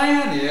God's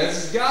plan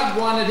is God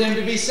wanted him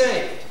to be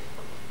saved.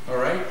 All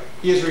right?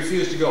 He has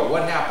refused to go.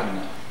 What happened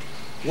now?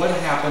 What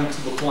happened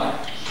to the plan?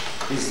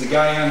 Is the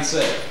guy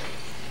unsaved?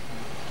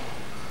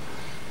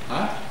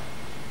 Huh?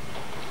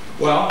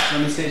 Well,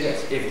 let me say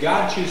this. If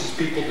God chooses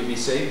people to be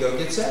saved, they'll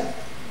get saved.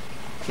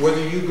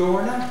 Whether you go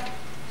or not.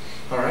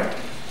 All right?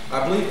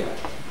 I believe that.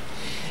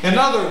 In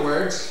other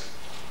words,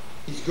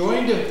 he's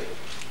going to,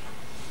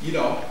 you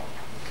know,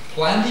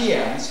 plan the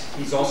ends.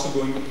 He's also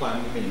going to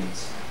plan the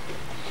means.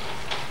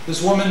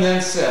 This woman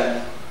then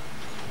said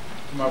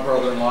to my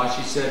brother-in-law,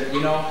 she said,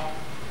 you know,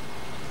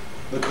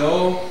 but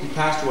though he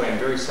passed away, I'm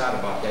very sad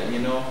about that. You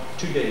know,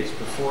 2 days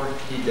before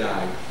he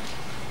died,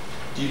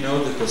 do you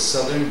know that the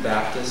Southern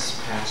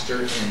Baptist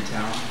pastor in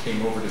town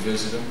came over to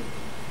visit him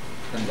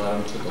and led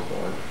him to the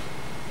Lord?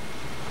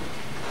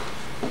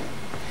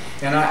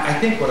 And I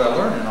think what I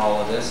learned in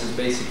all of this is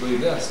basically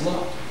this.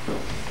 Look,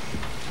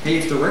 hey,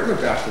 if the regular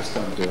Baptists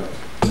don't do it,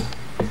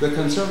 the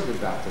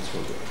conservative Baptists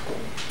will do it.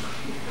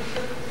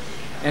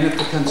 And if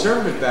the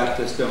conservative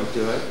Baptists don't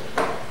do it,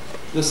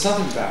 the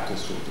Southern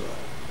Baptists will do it.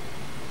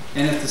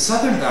 And if the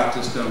Southern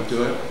Baptists don't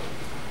do it,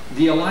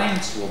 the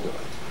Alliance will do it.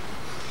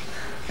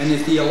 And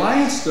if the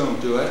Alliance don't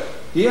do it,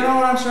 do you know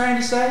what I'm trying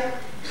to say?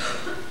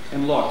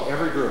 And look,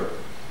 every group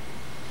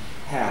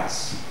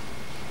has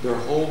their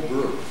whole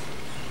group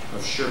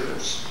of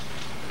shirkers.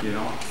 You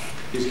know?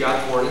 Is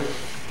God thwarted?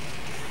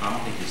 I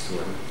don't think he's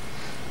thwarted.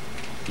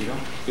 You know?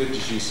 He'll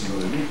just use some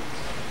other means.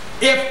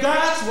 If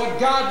that's what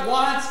God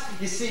wants,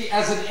 you see,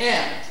 as an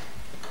end,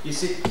 you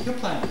see, he'll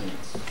plan the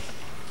means.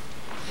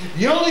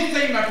 The only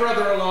thing my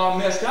brother-in-law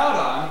missed out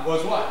on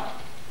was what?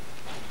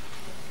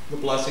 The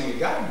blessing of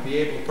God, to be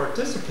able to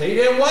participate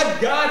in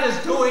what God is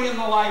doing in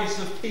the lives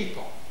of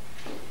people.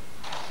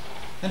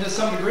 And to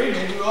some degree,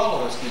 maybe all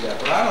of us do that,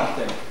 but I don't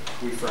think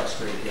we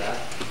frustrate God.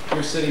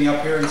 You're sitting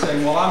up here and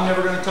saying, well, I'm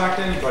never going to talk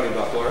to anybody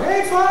about the Lord.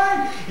 Hey,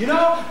 fine. You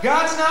know,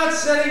 God's not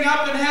sitting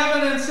up in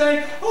heaven and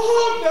saying,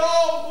 oh,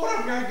 no, what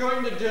am I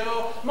going to do?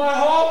 My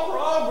whole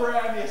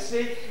program, you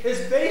see,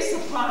 is based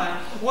upon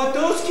what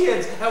those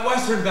kids at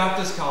Western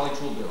Baptist College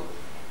will do.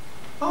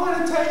 I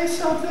want to tell you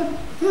something.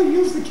 He'll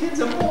use the kids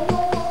at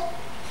home.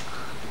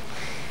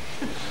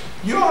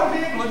 You ought to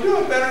be able to do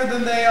it better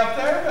than they up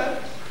there,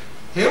 but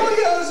he'll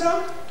use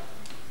them.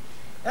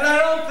 And I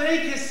don't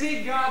think, you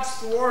see, God's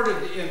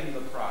thwarted in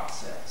the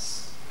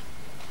process.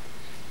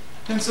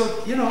 And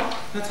so, you know,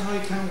 that's how he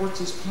kind of works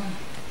his plan.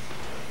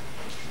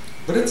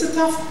 But it's a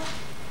tough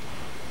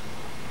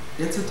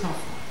one. It's a tough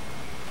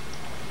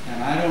one.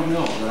 And I don't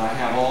know that I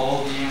have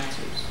all the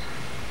answers.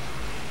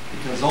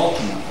 Because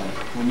ultimately,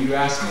 when you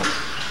ask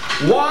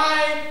me,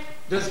 why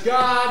does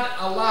God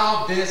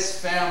allow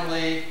this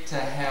family to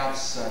have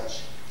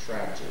such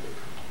tragedy?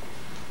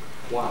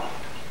 Why?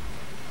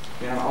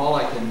 And all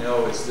I can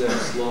know is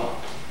this, look.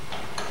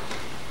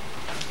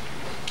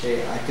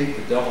 Hey, I think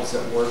the devil's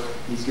at work.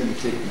 He's going to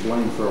take the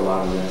blame for a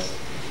lot of this.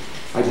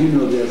 I do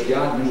know this.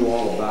 God knew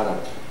all about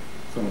it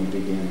from the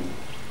beginning.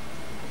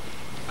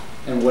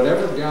 And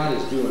whatever God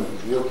is doing,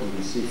 he's working,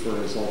 you see, for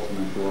his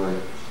ultimate glory.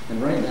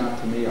 And right now,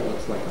 to me, it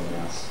looks like a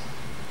mess.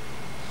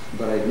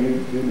 But I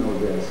do know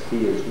this.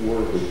 He is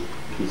worthy,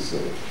 he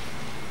said,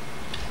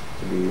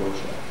 to be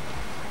worshipped.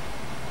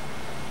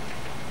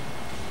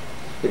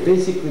 It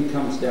basically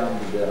comes down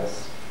to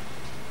this.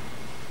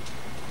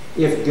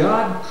 If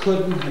God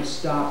couldn't have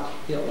stopped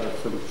Hitler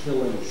from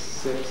killing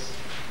 6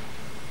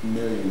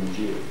 million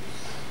Jews,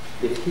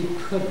 if he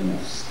couldn't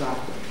have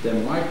stopped it,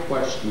 then my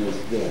question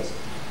is this.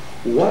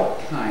 What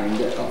kind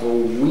of a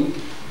weak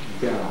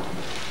God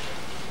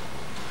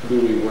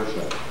do we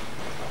worship?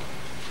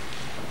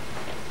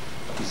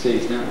 You say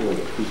he's not weak,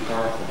 he's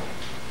powerful.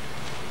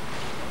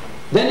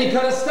 Then he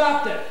could have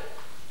stopped it.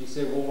 You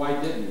say, well, why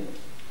didn't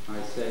he?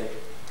 I say,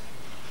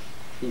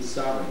 he's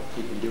sovereign.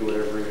 He can do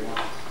whatever he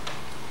wants.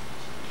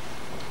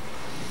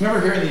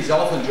 Remember hearing these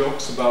elephant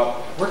jokes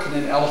about where can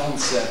an elephant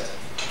sit?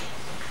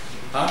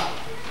 Huh?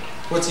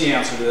 What's the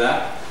answer to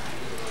that?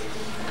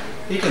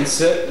 He can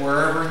sit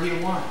wherever he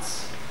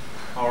wants.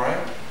 All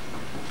right?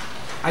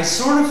 I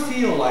sort of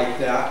feel like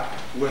that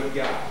with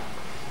God.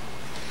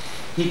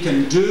 He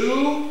can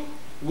do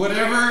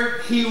whatever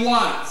he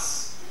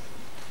wants.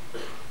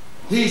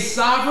 He's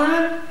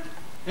sovereign,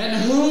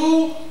 and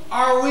who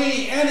are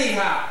we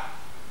anyhow?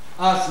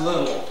 Us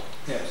little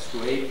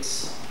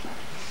pipsqueaks.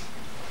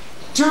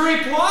 To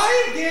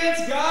reply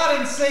against God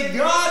and say,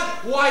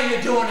 God, why are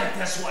you doing it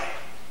this way?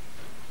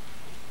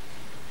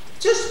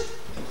 Just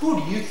who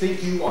do you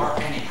think you are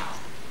anyhow?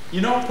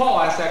 You know,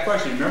 Paul asked that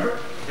question, remember?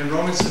 In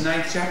Romans the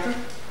 9th chapter?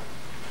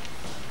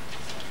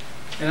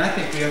 And I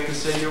think we have to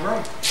say, you're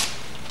right.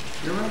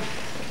 You're right.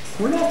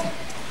 We're nothing.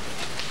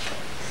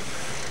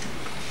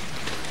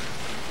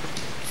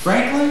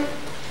 Frankly,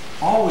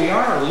 all we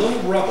are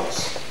little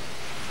rebels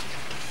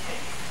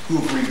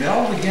who've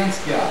rebelled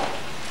against God.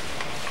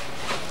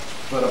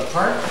 But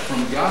apart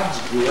from God's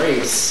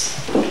grace,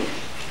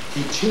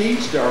 he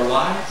changed our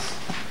lives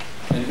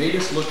and made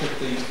us look at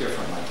things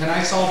differently. Can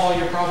I solve all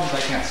your problems? I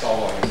can't solve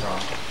all your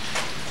problems.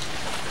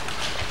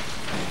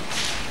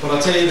 But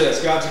I'll tell you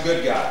this, God's a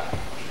good God.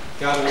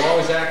 God will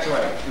always act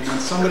right. And when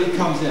somebody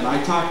comes in,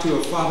 I talked to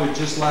a father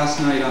just last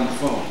night on the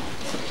phone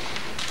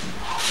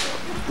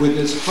with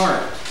his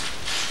heart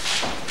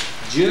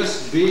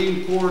just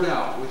being poured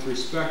out with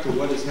respect to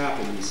what has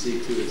happened, you see,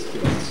 to his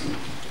kids.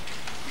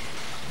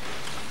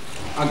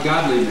 A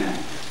godly man.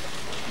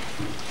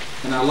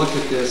 And I look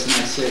at this and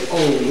I say,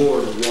 oh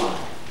Lord, why?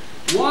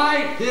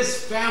 Why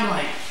this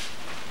family?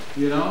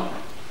 You know?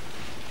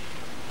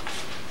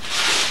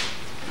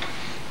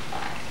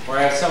 Or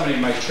I have somebody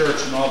in my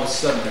church and all of a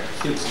sudden their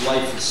kid's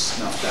life is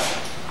snuffed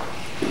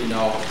out. You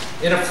know,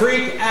 in a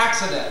freak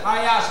accident.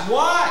 I ask,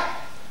 why?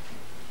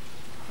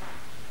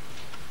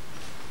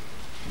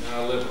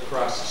 Now I live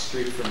across the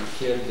street from a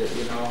kid that,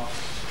 you know,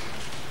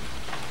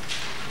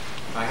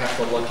 I have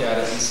to look at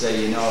it and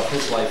say, you know, if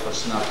his life was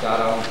snuffed out,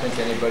 I don't think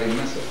anybody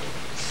miss it.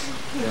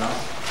 You know?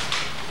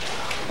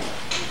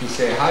 You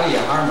say, how do you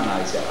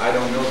harmonize it? I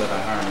don't know that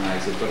I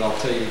harmonize it, but I'll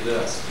tell you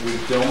this. We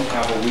don't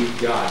have a weak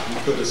God. He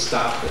could have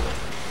stopped it.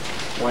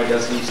 Why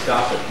doesn't he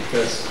stop it?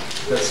 Because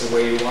that's the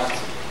way he wants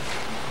it.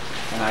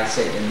 And I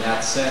say, in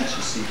that sense,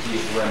 you see, he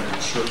has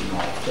rendered certain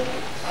all things.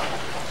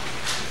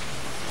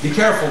 Be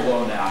careful,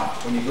 though, now,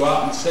 when you go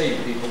out and say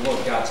to people,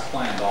 look, God's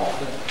planned all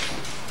things.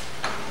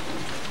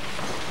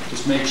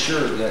 Just make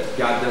sure that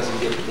God doesn't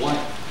get the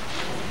blame.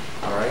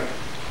 All right?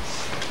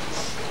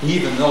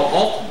 Even though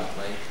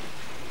ultimately,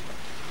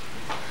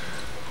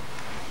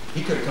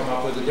 he could have come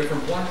up with a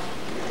different plan.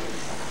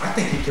 I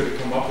think he could have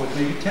come up with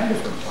maybe 10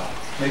 different plans,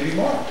 maybe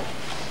more.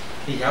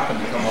 He happened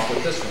to come up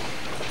with this one.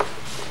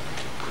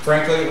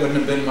 Frankly, it wouldn't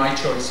have been my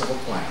choice of a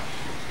plan.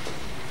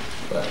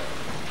 But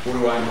what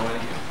do I know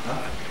anyhow?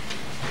 Huh?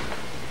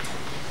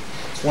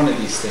 It's one of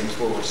these things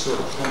where we're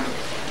sort of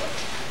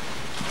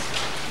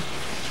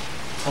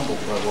humbled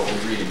by what we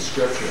read in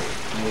Scripture,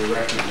 and we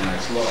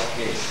recognize, look,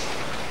 hey,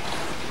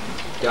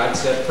 God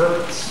said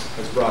purpose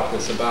has brought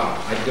this about.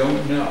 I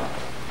don't know,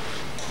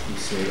 you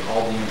see,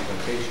 all the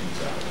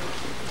implications of it.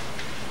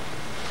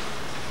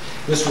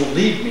 This will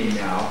lead me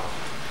now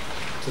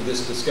to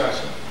this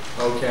discussion.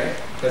 Okay?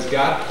 Has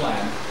God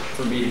planned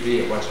for me to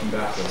be at Western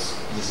Baptist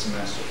this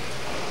semester?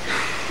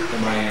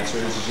 And my answer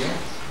is yes.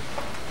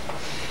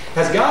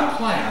 Has God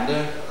planned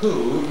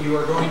who you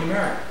are going to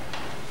marry?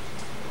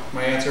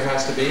 My answer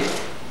has to be,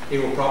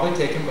 it will probably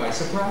take him by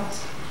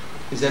surprise.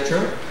 Is that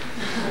true?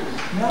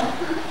 No.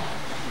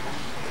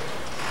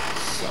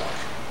 So,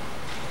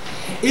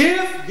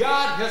 if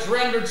God has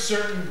rendered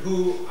certain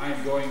who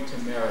I'm going to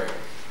marry,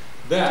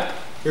 then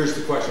here's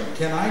the question.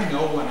 Can I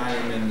know when I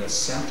am in the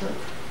center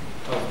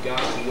of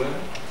God's will?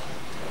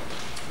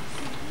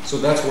 So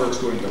that's where it's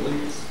going to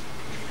lead us.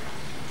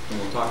 And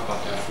we'll talk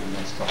about that for the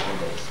next couple of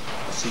days.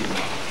 I'll see you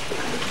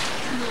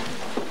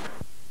now.